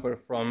 for example,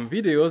 from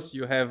videos,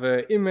 you have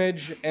an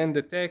image and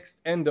the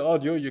text and the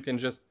audio, you can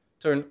just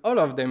turn all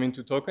of them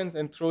into tokens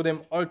and throw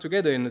them all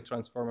together in the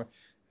transformer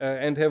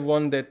and have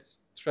one that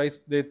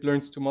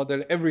learns to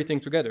model everything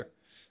together.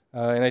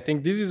 And I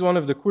think this is one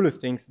of the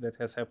coolest things that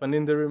has happened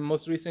in the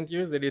most recent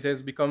years, that it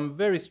has become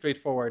very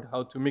straightforward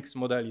how to mix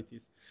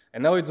modalities.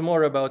 And now it's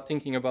more about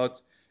thinking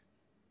about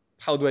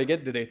how do I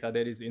get the data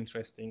that is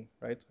interesting,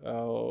 right?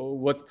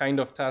 What kind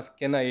of task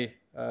can I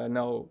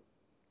now,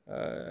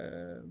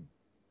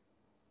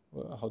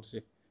 how to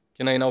say,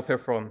 can I now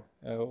perform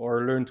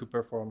or learn to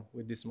perform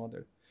with this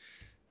model?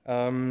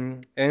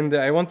 And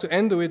I want to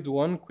end with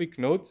one quick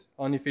note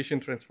on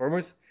efficient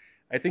transformers.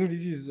 I think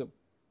this is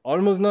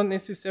almost not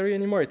necessary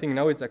anymore. I think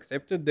now it's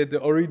accepted that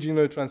the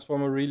original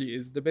transformer really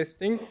is the best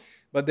thing.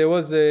 But there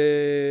was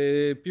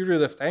a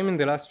period of time in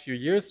the last few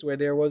years where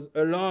there was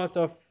a lot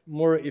of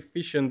more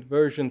efficient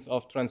versions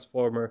of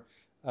transformer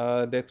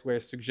that were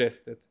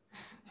suggested.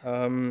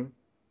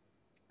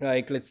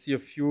 Like, let's see, a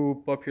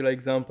few popular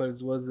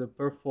examples was a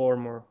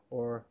performer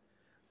or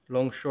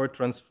long-short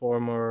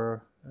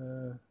transformer,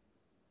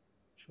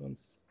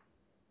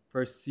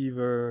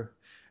 perceiver.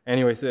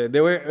 Anyways,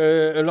 there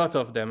were a lot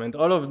of them, and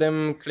all of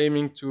them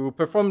claiming to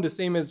perform the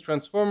same as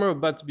transformer,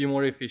 but be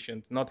more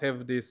efficient, not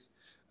have this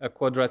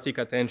quadratic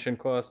attention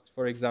cost,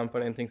 for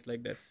example, and things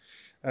like that.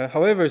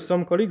 However,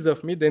 some colleagues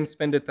of me then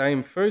spend the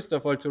time, first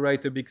of all, to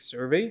write a big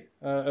survey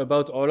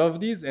about all of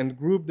these and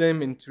group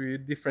them into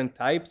different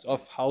types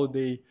of how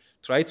they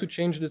try to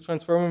change the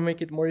transformer,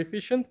 make it more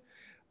efficient.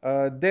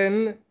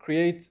 Then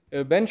create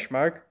a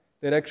benchmark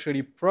that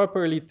actually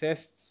properly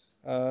tests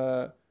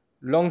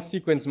long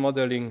sequence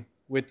modeling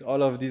with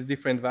all of these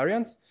different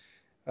variants,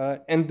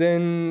 and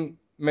then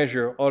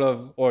measure all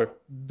of, or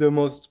the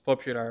most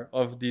popular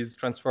of these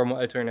transformer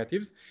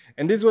alternatives.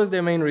 And this was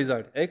their main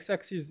result.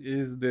 X-axis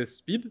is the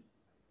speed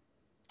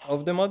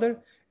of the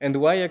model, and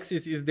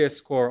y-axis is their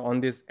score on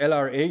this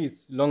LRA,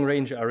 it's long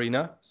range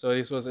arena. So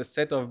this was a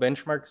set of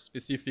benchmarks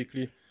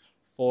specifically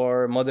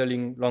for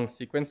modeling long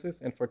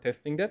sequences and for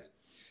testing that.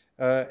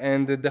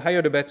 And the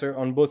higher the better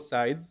on both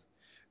sides.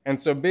 And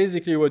so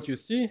basically what you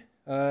see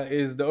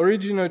is the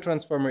original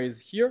transformer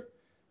is here.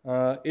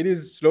 It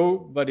is slow,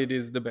 but it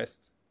is the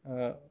best.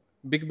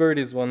 Big Bird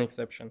is one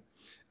exception.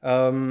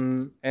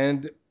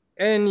 And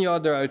any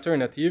other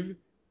alternative,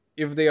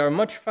 if they are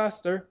much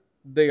faster,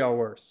 they are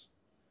worse.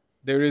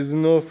 There is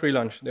no free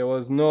lunch. There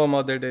was no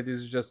model that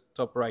is just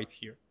top right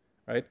here,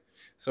 right?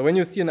 So when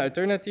you see an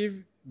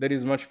alternative that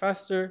is much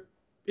faster,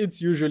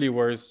 it's usually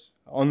worse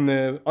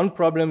on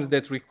problems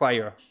that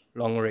require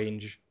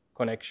long-range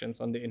connections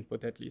on the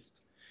input at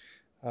least.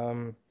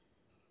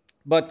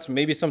 But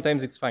maybe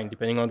sometimes it's fine,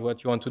 depending on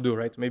what you want to do,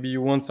 right? Maybe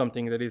you want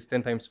something that is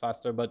 10 times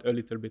faster, but a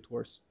little bit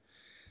worse.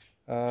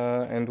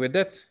 And with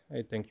that,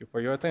 I thank you for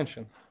your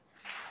attention.